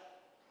flesh,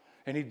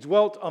 and He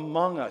dwelt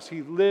among us.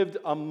 He lived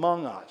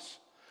among us.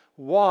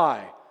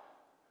 Why?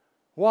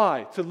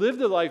 Why? To live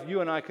the life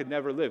you and I could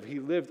never live. He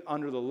lived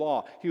under the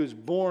law. He was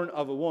born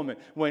of a woman.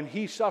 When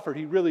He suffered,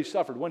 He really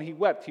suffered. When He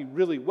wept, He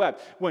really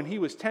wept. When He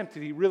was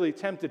tempted, He really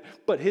tempted.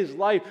 But His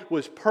life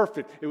was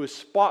perfect. It was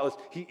spotless.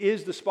 He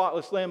is the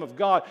spotless Lamb of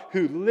God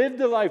who lived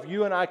the life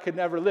you and I could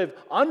never live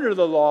under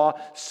the law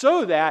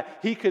so that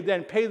He could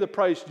then pay the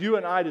price you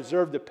and I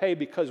deserve to pay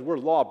because we're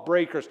law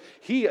breakers.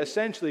 He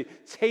essentially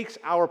takes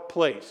our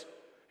place.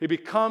 He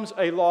becomes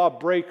a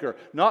lawbreaker,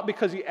 not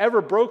because He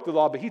ever broke the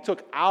law, but He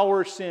took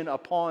our sin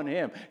upon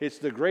Him. It's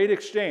the great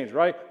exchange,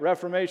 right?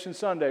 Reformation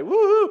Sunday,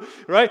 woohoo,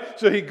 right?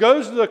 So He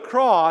goes to the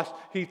cross,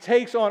 He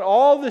takes on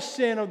all the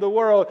sin of the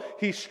world,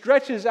 He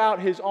stretches out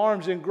His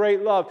arms in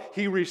great love,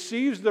 He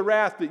receives the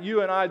wrath that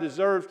you and I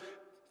deserve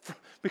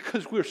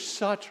because we're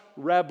such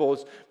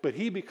rebels, but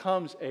He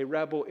becomes a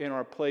rebel in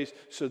our place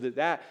so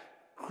that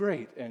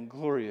great and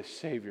glorious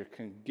Savior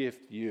can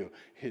gift you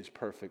His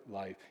perfect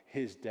life,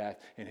 His death,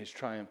 and His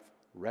triumph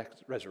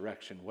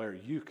resurrection, where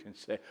you can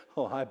say,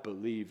 oh, I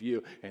believe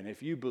You. And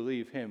if you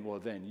believe Him, well,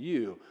 then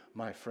you,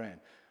 my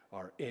friend,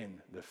 are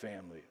in the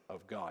family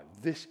of God.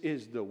 This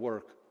is the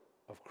work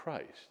of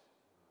Christ.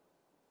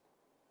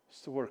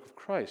 It's the work of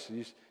Christ.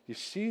 You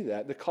see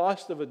that? The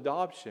cost of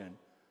adoption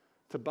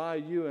to buy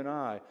you and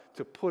I,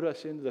 to put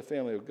us into the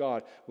family of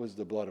God, was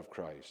the blood of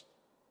Christ.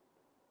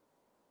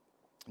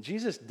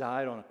 Jesus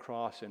died on a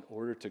cross in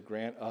order to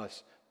grant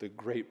us the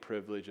great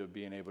privilege of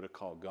being able to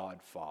call God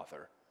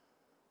Father.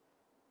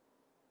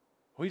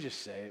 We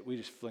just say it, we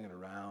just fling it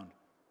around,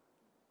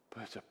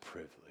 but it's a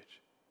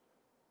privilege.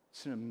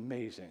 It's an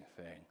amazing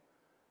thing.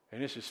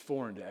 And this is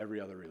foreign to every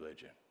other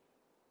religion.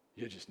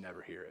 You just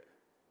never hear it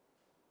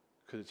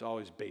because it's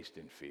always based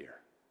in fear.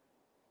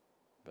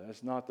 But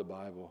that's not the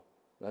Bible.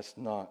 That's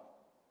not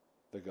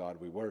the God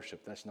we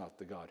worship. That's not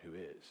the God who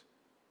is.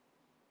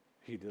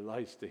 He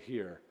delights to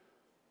hear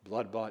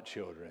blood-bought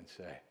children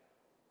say,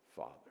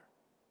 Father.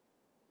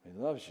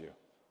 He loves you.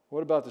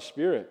 What about the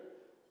Spirit?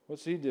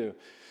 What's He do?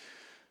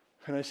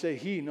 And I say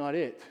He, not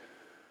it.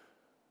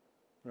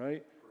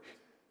 Right?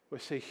 I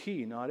say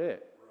He, not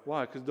it.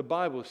 Why? Because the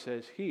Bible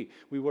says He.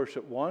 We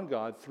worship one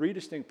God, three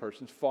distinct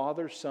persons,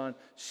 Father, Son,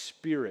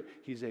 Spirit.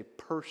 He's a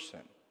person.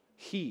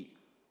 He.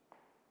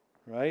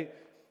 Right?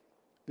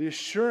 The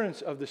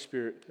assurance of the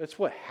Spirit. That's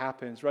what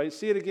happens, right?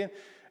 See it again?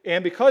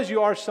 And because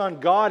you are Son,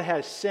 God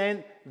has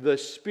sent the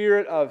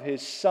Spirit of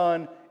His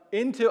Son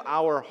into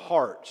our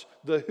hearts,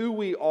 the who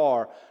we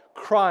are,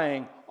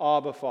 crying,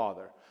 Abba,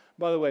 Father.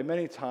 By the way,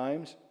 many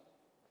times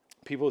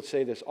people would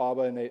say this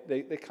Abba, and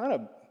they kind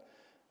of,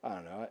 I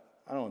don't know,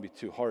 I don't want to be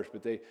too harsh,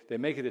 but they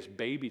make it this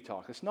baby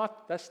talk.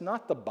 That's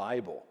not the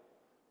Bible.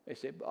 They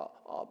say,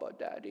 Abba,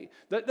 Daddy.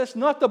 That's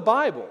not the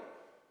Bible.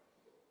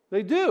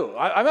 They do.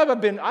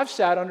 I've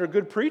sat under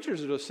good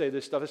preachers that will say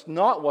this stuff. It's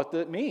not what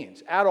that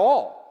means at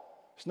all.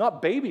 It's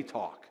not baby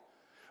talk.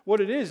 What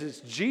it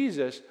is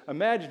Jesus,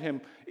 imagine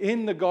Him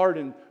in the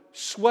garden,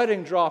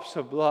 sweating drops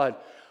of blood.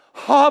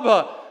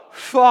 Abba,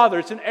 Father.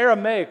 It's an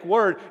Aramaic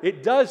word.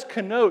 It does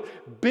connote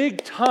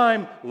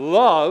big-time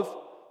love,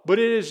 but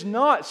it is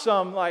not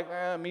some like,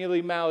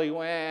 mealy-mally,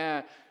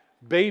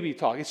 baby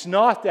talk. It's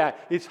not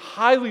that. It's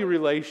highly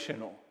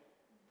relational.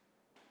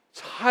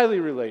 It's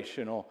highly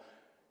relational.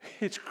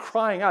 It's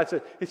crying out.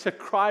 It's a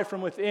cry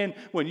from within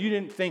when you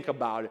didn't think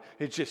about it.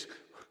 It's just,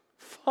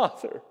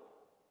 Father.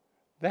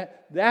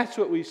 That's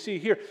what we see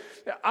here.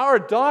 Our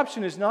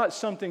adoption is not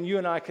something you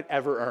and I could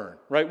ever earn,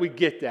 right? We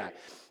get that.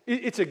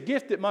 It's a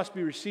gift that must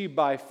be received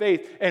by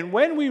faith. And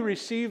when we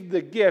receive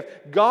the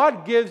gift,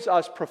 God gives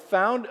us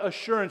profound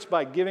assurance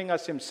by giving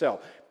us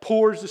himself.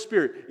 Pours the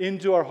Spirit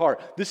into our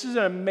heart. This is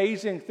an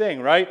amazing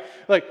thing, right?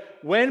 Like,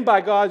 when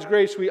by God's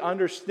grace we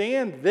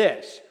understand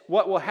this,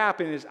 what will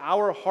happen is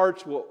our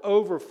hearts will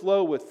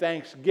overflow with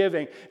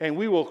thanksgiving, and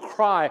we will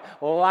cry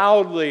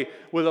loudly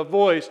with a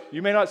voice.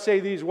 You may not say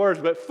these words,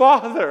 but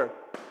Father.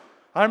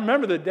 I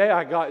remember the day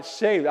I got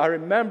saved. I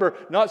remember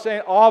not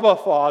saying Abba,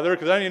 Father,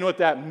 because I didn't even know what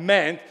that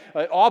meant.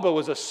 Abba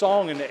was a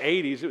song in the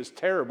 80s. It was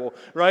terrible,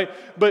 right?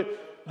 But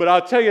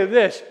I'll tell you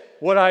this.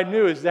 What I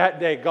knew is that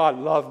day God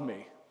loved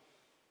me.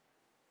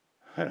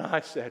 And I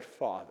said,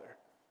 Father.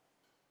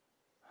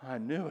 I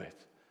knew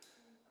it.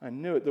 I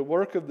knew it. The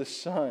work of the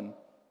Son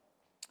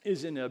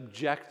is an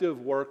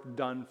objective work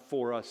done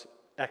for us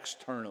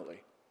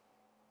externally.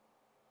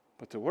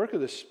 But the work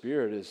of the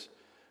Spirit is,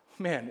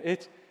 man,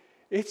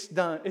 it's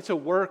done. It's a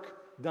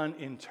work done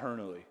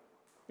internally.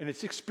 And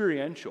it's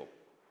experiential.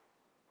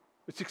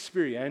 It's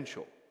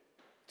experiential.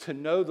 To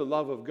know the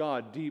love of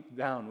God deep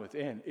down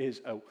within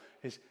is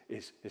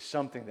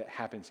something that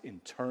happens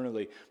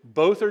internally.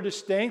 Both are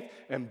distinct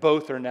and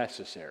both are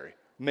necessary.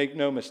 Make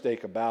no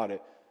mistake about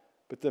it.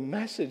 But the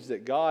message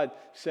that God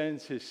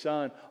sends his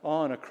Son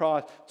on a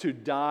cross to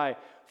die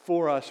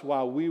for us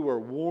while we were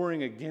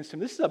warring against him.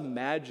 This is a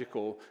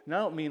magical, and I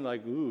don't mean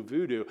like, ooh,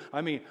 voodoo.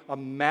 I mean a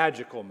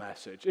magical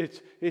message.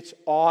 It's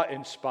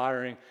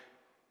awe-inspiring,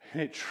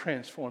 and it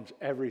transforms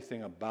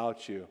everything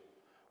about you.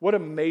 What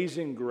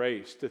amazing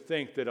grace to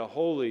think that a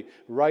holy,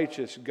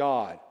 righteous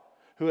God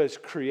who has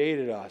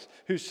created us,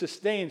 who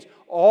sustains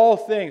all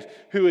things,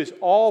 who is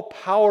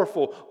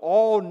all-powerful,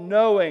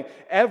 all-knowing,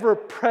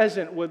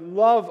 ever-present, would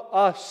love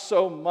us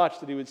so much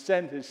that he would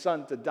send his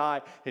Son to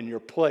die in your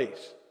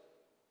place.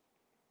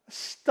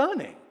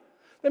 Stunning.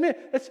 I mean,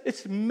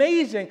 it's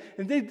amazing.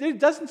 And it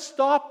doesn't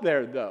stop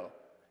there, though.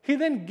 He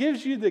then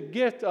gives you the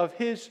gift of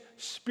his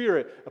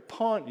Spirit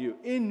upon you,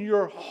 in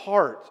your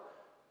heart,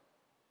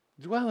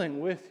 dwelling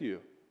with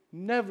you,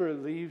 never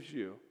leaves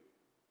you.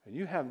 And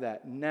you have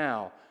that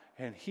now,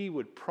 and he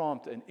would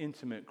prompt an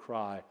intimate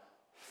cry,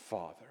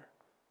 Father.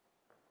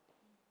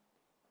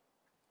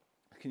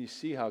 Can you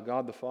see how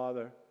God the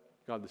Father,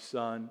 God the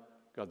Son,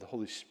 God the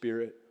Holy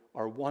Spirit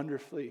are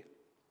wonderfully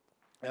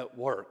at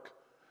work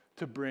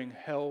to bring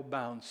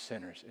hell-bound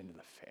sinners into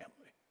the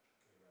family,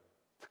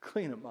 to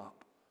clean them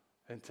up,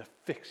 and to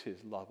fix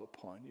his love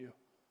upon you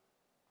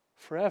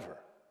forever.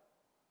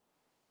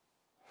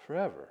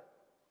 Forever.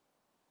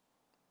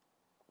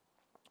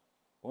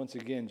 Once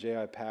again,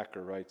 J.I.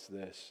 Packer writes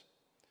this.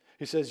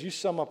 He says, you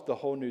sum up the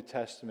whole New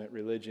Testament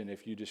religion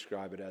if you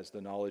describe it as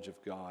the knowledge of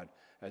God,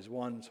 as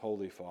one's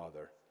Holy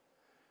Father.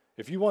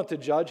 If you want to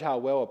judge how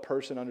well a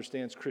person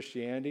understands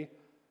Christianity,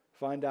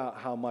 find out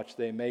how much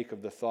they make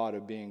of the thought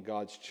of being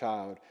God's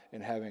child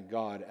and having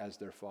God as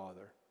their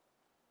Father.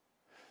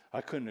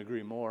 I couldn't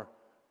agree more.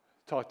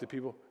 Talk to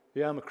people.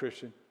 Yeah, I'm a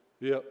Christian.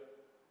 Yep.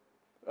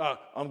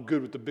 I'm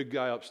good with the big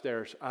guy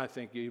upstairs. I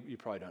think you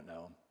probably don't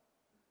know him.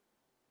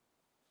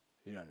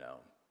 You don't know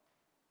him.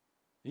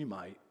 You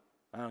might.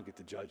 I don't get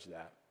to judge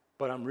that.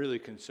 But I'm really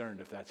concerned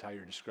if that's how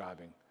you're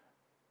describing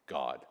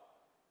God,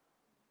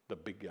 the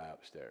big guy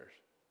upstairs.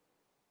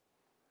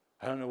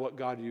 I don't know what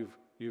God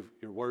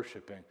you're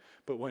worshiping,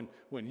 but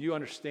when you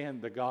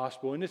understand the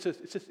gospel, and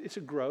it's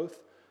a growth,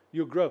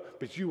 you'll grow,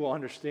 but you will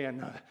understand,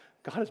 no,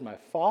 God is my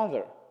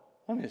Father.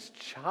 I'm his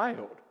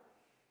child.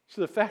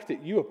 So the fact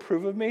that you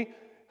approve of me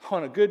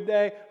on a good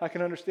day, I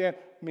can understand,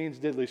 means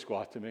diddly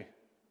squat to me.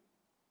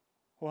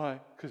 Why?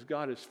 Because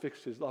God has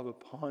fixed his love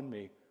upon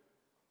me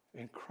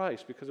in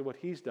Christ because of what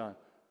he's done.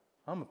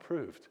 I'm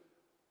approved.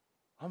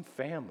 I'm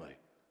family.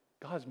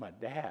 God's my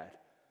dad.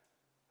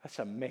 That's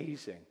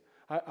amazing.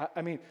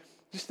 I mean,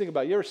 just think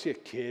about it. You ever see a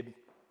kid?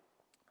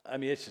 I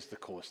mean, it's just the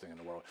coolest thing in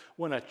the world.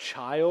 When a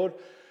child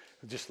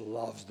just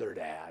loves their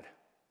dad,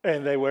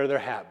 and they wear their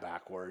hat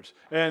backwards,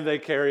 and they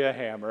carry a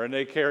hammer, and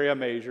they carry a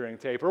measuring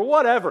tape, or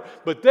whatever,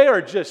 but they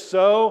are just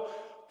so,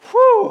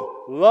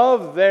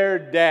 love their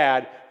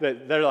dad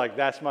that they're like,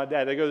 that's my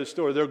dad. They go to the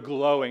store, they're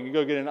glowing. You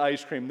go get an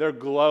ice cream, they're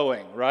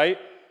glowing, right?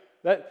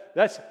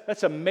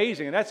 That's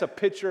amazing, and that's a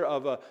picture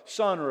of a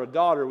son or a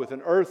daughter with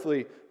an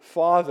earthly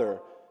father.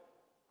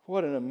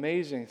 What an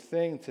amazing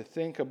thing to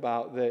think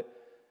about, that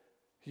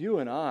you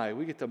and I,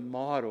 we get to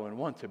model and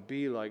want to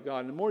be like God.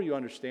 And the more you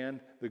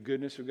understand the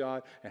goodness of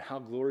God and how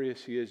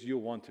glorious he is,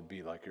 you'll want to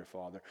be like your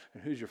Father.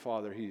 And who's your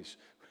Father? He's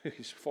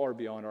far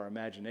beyond our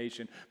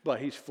imagination, but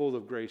he's full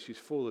of grace. He's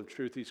full of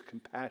truth. He's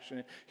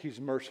compassionate. He's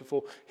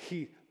merciful.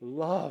 He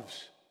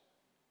loves.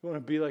 You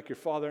want to be like your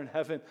Father in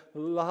heaven?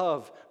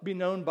 Love. Be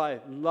known by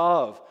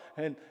love.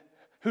 And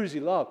who does he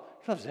love?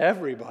 He loves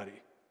everybody.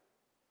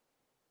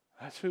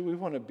 That's who we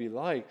want to be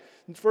like.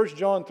 And 1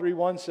 John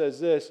 3:1 says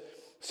this,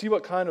 see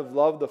what kind of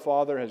love the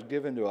Father has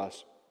given to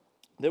us,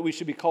 that we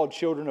should be called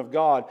children of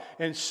God.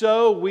 And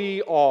so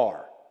we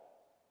are.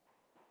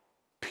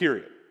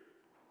 Period.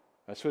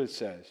 That's what it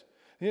says.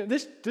 You know,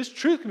 this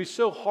truth can be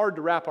so hard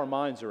to wrap our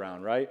minds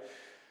around, right?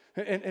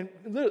 And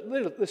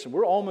listen,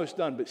 we're almost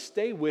done, but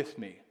stay with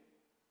me.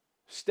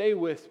 Stay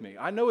with me.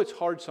 I know it's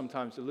hard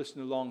sometimes to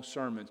listen to long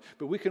sermons,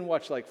 but we can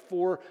watch like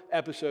 4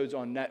 episodes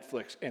on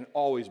Netflix and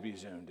always be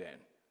zoomed in.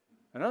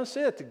 And I don't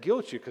say that to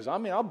guilt you, because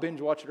I'll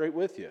binge watch it right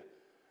with you.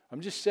 I'm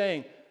just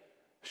saying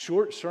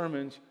short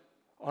sermons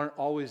aren't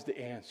always the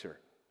answer.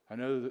 I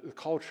know the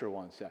culture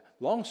wants that.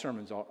 Long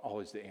sermons aren't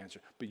always the answer,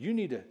 but you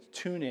need to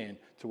tune in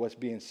to what's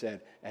being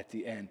said at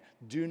the end.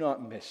 Do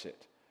not miss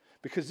it.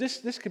 Because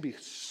this can be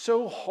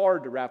so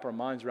hard to wrap our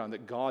minds around,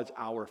 that God's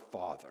our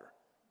Father.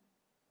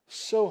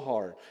 So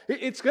hard.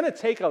 It's going to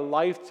take a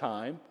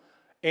lifetime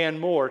and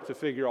more to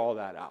figure all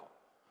that out.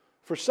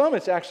 For some,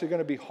 it's actually going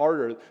to be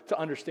harder to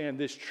understand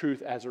this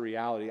truth as a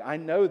reality. I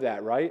know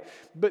that, right?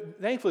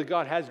 But thankfully,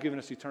 God has given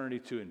us eternity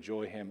to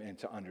enjoy Him and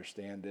to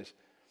understand this.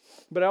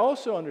 But I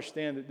also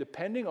understand that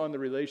depending on the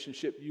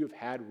relationship you've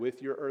had with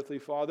your earthly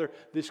father,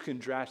 this can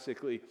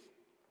drastically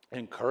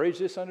encourage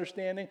this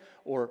understanding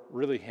or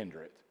really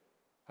hinder it.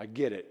 I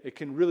get it. It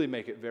can really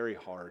make it very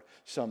hard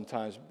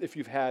sometimes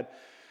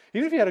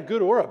even if you had a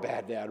good or a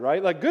bad dad,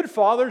 right? Like, good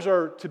fathers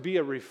are to be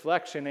a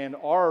reflection and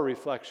are a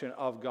reflection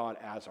of God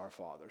as our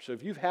Father. So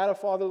if you've had a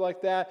father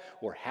like that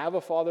or have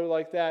a father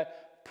like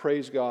that,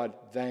 praise God,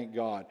 thank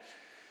God.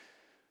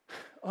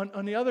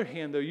 On the other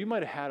hand, though, you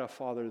might have had a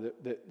father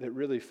that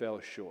really fell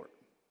short.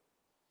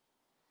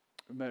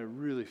 It might have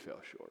really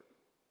fell short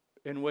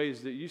in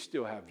ways that you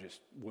still have just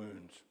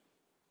wounds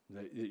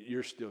that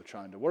you're still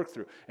trying to work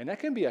through. And that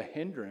can be a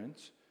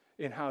hindrance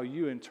in how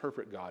you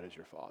interpret God as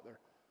your Father.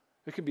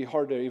 It can be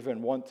hard to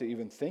even want to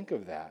even think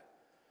of that.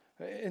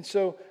 And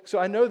so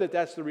I know that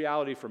that's the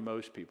reality for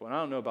most people. And I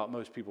don't know about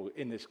most people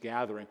in this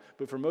gathering,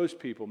 but for most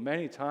people,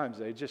 many times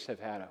they just have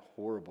had a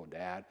horrible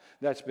dad.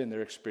 That's been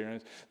their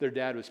experience. Their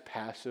dad was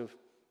passive,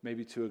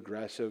 maybe too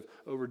aggressive,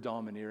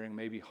 over-domineering,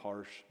 maybe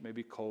harsh,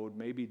 maybe cold,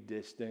 maybe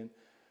distant,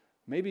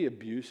 maybe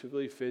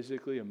abusively,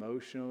 physically,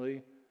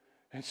 emotionally.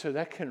 And so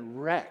that can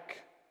wreck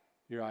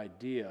your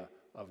idea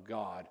of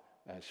God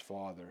as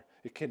Father.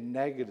 It can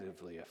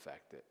negatively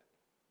affect it.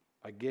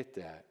 I get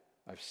that.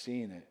 I've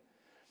seen it.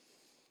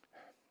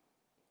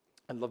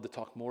 I'd love to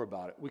talk more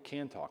about it. We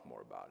can talk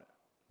more about it.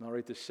 Not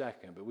right this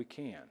second, but we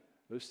can.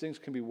 Those things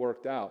can be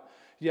worked out.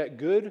 Yet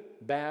good,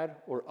 bad,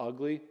 or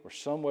ugly, or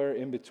somewhere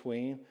in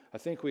between, I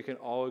think we can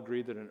all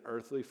agree that an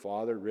earthly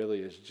father really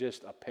is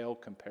just a pale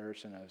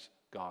comparison as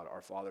God,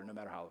 our Father, no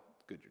matter how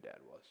good your dad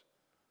was.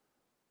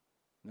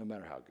 No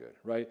matter how good,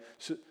 right?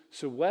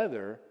 So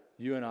whether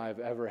you and I have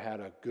ever had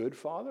a good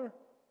father,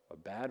 a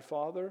bad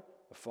father,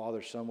 a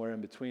father somewhere in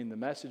between, the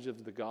message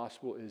of the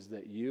gospel is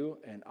that you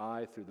and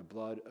I, through the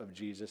blood of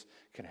Jesus,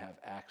 can have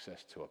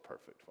access to a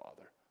perfect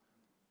Father.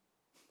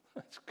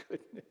 That's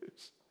good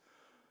news.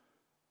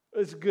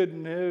 It's good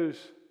news.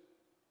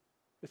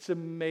 It's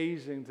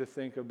amazing to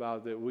think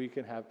about that we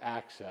can have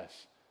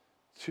access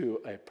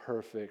to a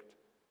perfect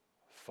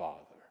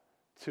Father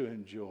to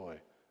enjoy,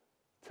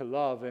 to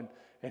love, and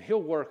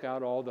He'll work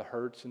out all the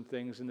hurts and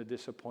things and the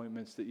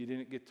disappointments that you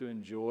didn't get to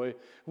enjoy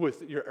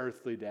with your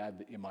earthly dad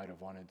that you might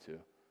have wanted to.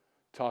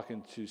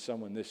 Talking to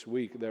someone this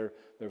week,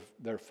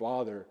 their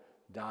father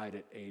died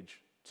at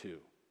age 2.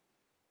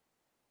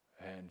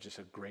 And just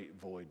a great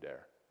void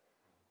there.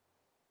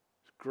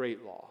 It's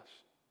great loss.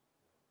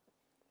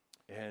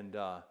 And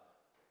I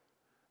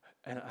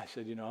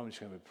said, I'm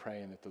just going to be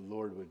praying that the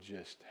Lord would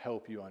just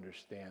help you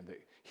understand that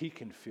He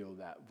can fill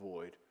that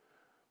void.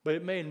 But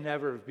it may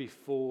never be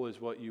full as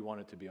what you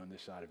want it to be on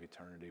this side of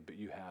eternity, but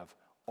you have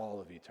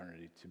all of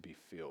eternity to be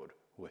filled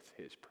with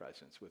His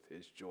presence, with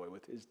His joy,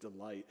 with His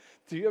delight.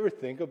 Do you ever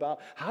think about,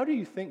 how do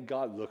you think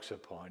God looks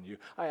upon you?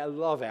 I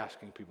love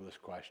asking people this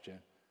question.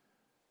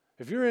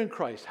 If you're in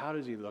Christ, how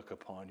does He look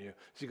upon you?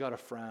 Has He got a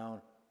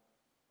frown?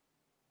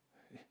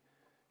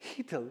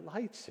 He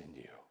delights in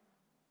you.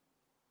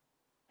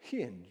 He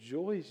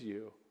enjoys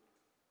you.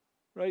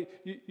 Right?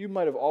 You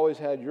might have always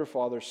had your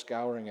father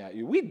scouring at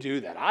you. We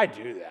do that. I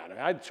do that.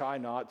 I try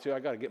not to. I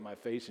got to get my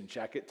face in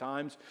check at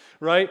times.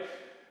 Right?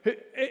 And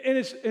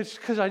it's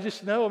because I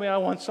just know, I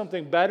want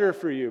something better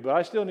for you, but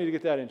I still need to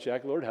get that in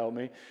check. Lord, help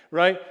me.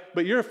 Right?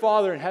 But your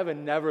Father in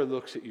heaven never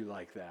looks at you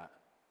like that.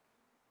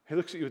 He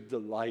looks at you with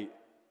delight.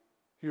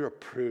 You're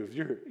approved.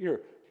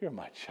 You're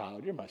my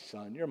child. You're my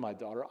son. You're my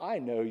daughter. I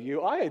know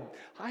you.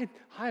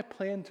 I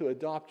planned to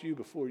adopt you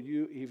before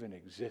you even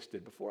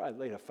existed, before I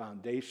laid a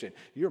foundation.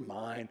 You're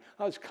mine.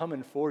 I was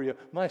coming for you.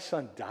 My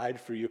son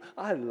died for you.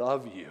 I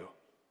love you.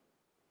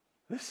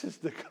 This is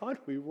the God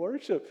we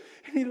worship.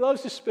 And He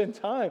loves to spend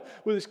time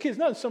with His kids.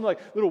 Not in some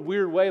little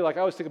weird way. Like I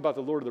always think about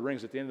the Lord of the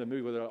Rings at the end of the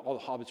movie where all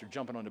the hobbits are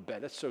jumping on the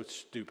bed. That's so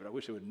stupid. I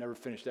wish it would never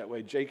finish that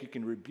way. Jake, you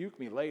can rebuke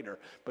me later,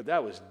 but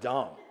that was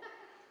dumb.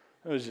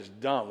 It was just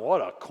dumb. What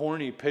a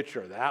corny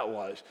picture that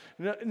was.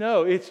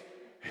 No,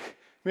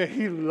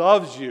 He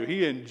loves you.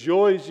 He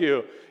enjoys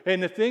you.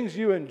 And the things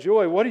you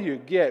enjoy, what do you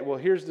get? Well,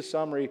 here's the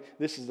summary.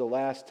 This is the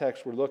last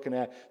text we're looking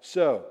at.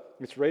 So,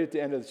 it's right at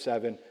the end of the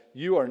 7.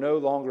 You are no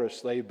longer a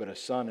slave, but a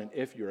son. And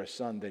if you're a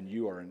son, then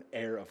you are an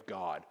heir of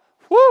God.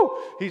 Woo!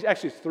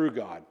 It's through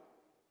God.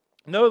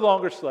 No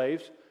longer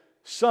slaves,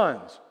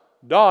 sons,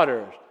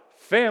 daughters,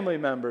 family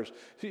members.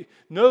 See,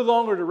 no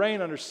longer to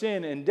reign under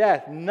sin and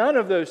death. None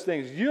of those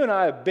things. You and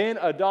I have been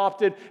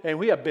adopted, and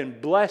we have been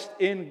blessed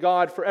in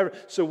God forever.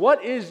 So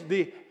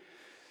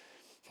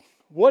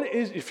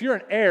if you're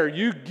an heir,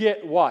 you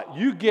get what?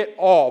 You get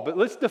all. But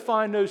let's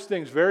define those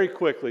things very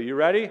quickly. You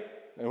ready?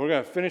 And we're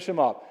going to finish them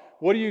up.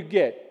 What do you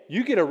get?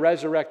 You get a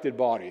resurrected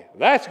body.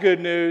 That's good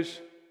news.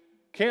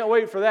 Can't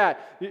wait for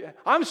that.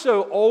 I'm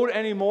so old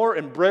anymore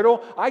and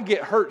brittle, I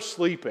get hurt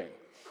sleeping.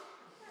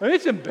 I mean,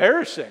 it's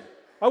embarrassing.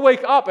 I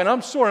wake up and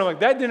I'm sore. I'm like,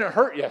 that didn't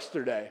hurt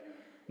yesterday.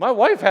 My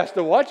wife has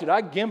to watch it.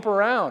 I gimp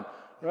around.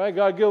 Right?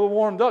 Got to get a little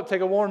warmed up,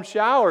 take a warm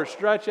shower,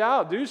 stretch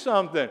out, do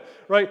something.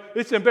 Right?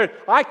 It's embarrassing.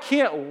 I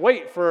can't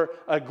wait for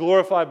a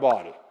glorified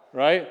body.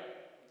 Right?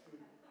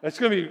 It's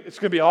going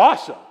to be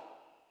awesome.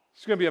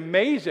 It's going to be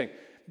amazing.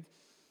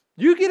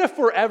 You get a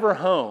forever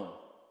home.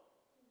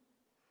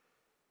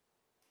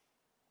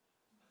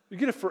 You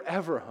get a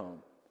forever home.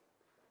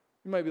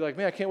 You might be like,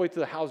 man, I can't wait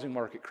till the housing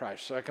market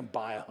crashes so I can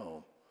buy a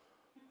home.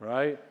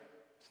 Right?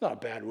 It's not a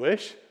bad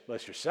wish,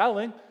 unless you're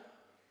selling.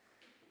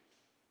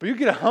 But you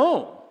get a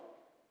home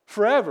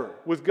forever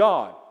with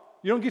God.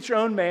 You don't get your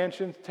own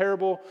mansion.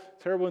 Terrible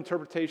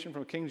interpretation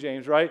from King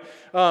James, right?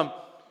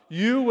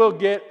 You will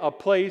get a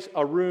place,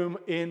 a room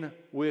in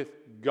with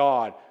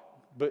God.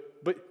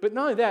 But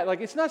not only that,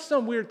 like it's not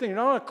some weird thing. You're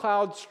not on a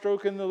cloud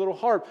stroking the little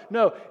harp.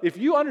 No, if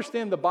you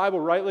understand the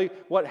Bible rightly,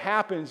 what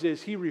happens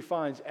is He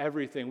refines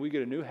everything. We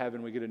get a new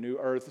heaven, we get a new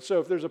earth. So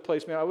if there's a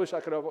place, man, I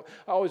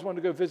always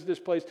wanted to go visit this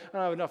place. I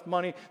don't have enough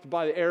money to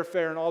buy the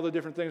airfare and all the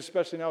different things,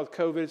 especially now with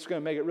COVID. It's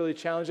going to make it really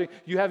challenging.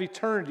 You have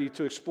eternity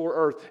to explore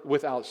earth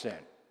without sin.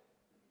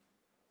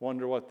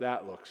 Wonder what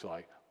that looks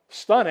like.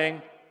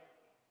 Stunning.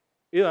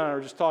 Eli and I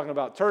were just talking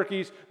about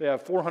turkeys. They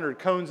have 400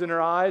 cones in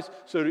their eyes.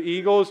 So do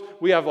eagles.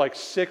 We have like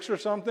 6 or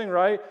something,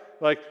 right?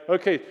 Like,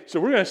 okay, so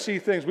we're going to see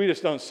things we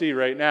just don't see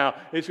right now.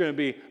 It's going to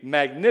be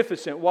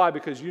magnificent. Why?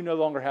 Because you no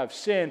longer have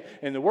sin,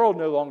 and the world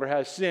no longer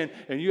has sin,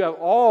 and you have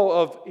all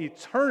of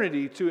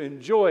eternity to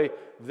enjoy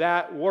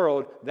that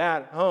world,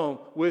 that home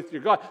with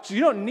your God. So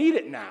you don't need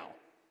it now.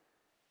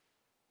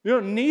 You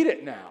don't need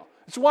it now.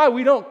 It's why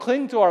we don't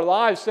cling to our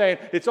lives saying,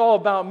 it's all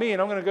about me,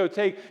 and I'm going to go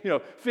take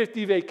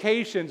 50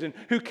 vacations, and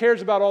who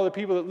cares about all the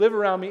people that live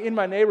around me in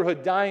my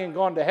neighborhood dying and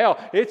gone to hell?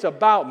 It's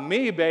about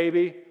me,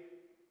 baby.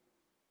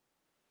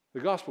 The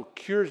gospel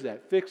cures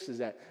that, fixes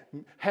that,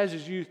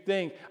 has you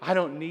think, I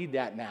don't need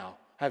that now.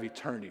 I have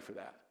eternity for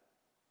that.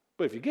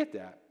 But if you get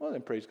that, well,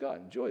 then praise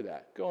God. Enjoy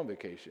that. Go on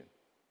vacation,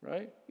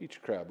 right? Eat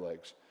your crab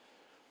legs.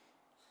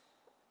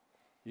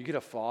 You get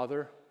a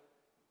father.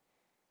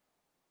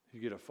 You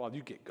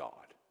get God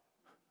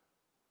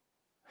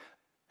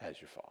as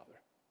your father.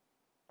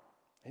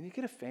 And you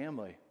get a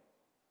family.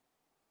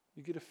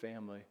 You get a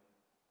family.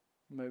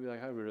 You might be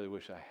like, I really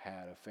wish I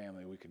had a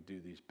family we could do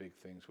these big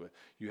things with.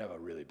 You have a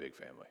really big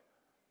family.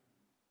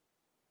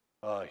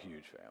 A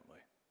huge family.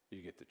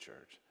 You get the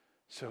church.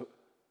 So,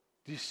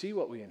 do you see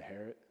what we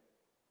inherit?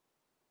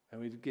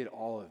 And we get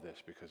all of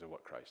this because of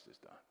what Christ has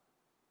done.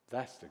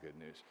 That's the good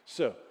news.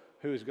 So,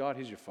 who is God?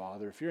 He's your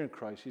father. If you're in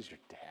Christ, He's your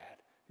dad.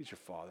 He's your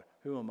father.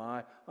 Who am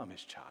I? I'm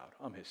His child.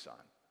 I'm His son.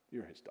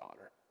 You're His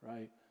daughter,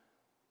 right?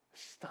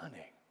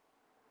 Stunning.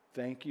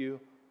 Thank you,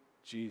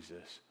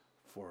 Jesus,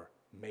 for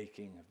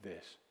making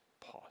this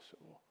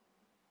possible.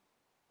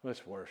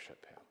 Let's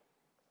worship Him.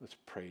 Let's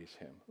praise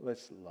Him.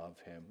 Let's love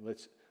Him.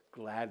 Let's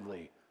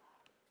gladly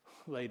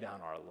lay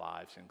down our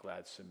lives in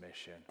glad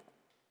submission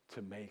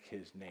to make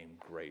His name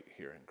great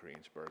here in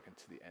Greensburg and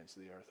to the ends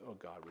of the earth. Oh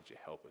God, would you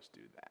help us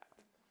do that?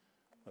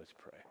 Let's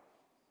pray.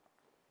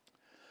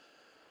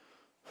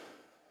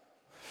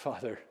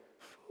 Father,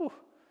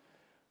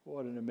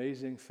 what an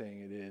amazing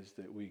thing it is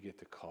that we get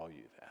to call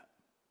You that.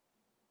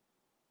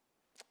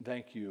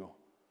 Thank You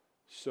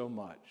so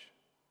much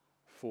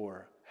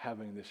for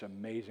having this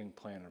amazing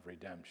plan of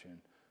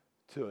redemption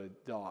to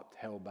adopt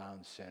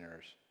hell-bound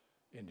sinners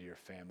into Your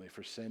family,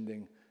 for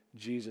sending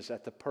Jesus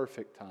at the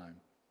perfect time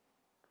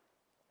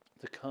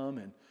to come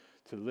and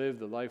to live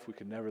the life we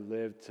could never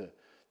live,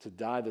 to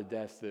die the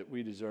death that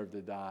we deserve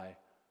to die,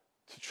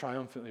 to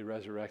triumphantly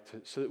resurrect,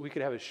 so that we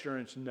could have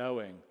assurance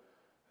knowing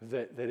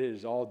that it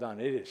is all done.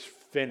 It is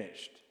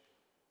finished.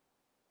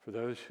 For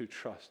those who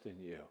trust in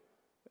You,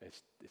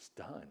 it's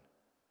done.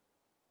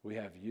 We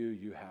have You,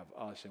 You have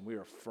us, and we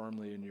are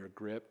firmly in Your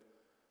grip.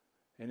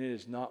 And it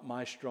is not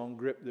my strong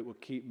grip that will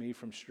keep me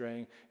from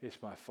straying. It's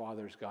my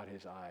Father's got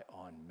His eye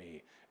on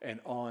me and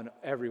on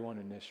everyone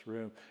in this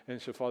room. And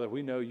so, Father,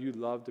 we know You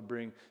love to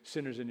bring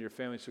sinners into Your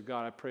family. So,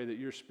 God, I pray that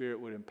Your Spirit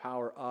would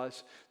empower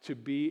us to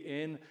be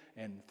in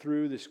and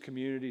through this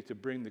community to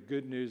bring the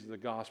good news of the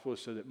gospel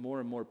so that more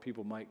and more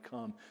people might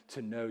come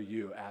to know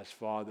You as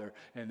Father,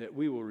 and that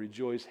we will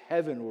rejoice,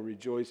 heaven will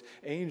rejoice,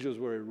 angels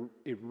will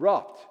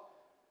erupt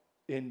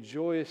in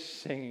joyous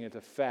singing at the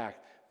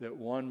fact that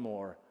one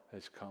more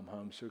has come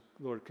home. So,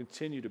 Lord,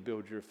 continue to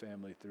build Your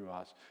family through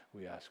us.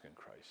 We ask in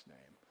Christ's name.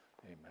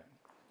 Amen.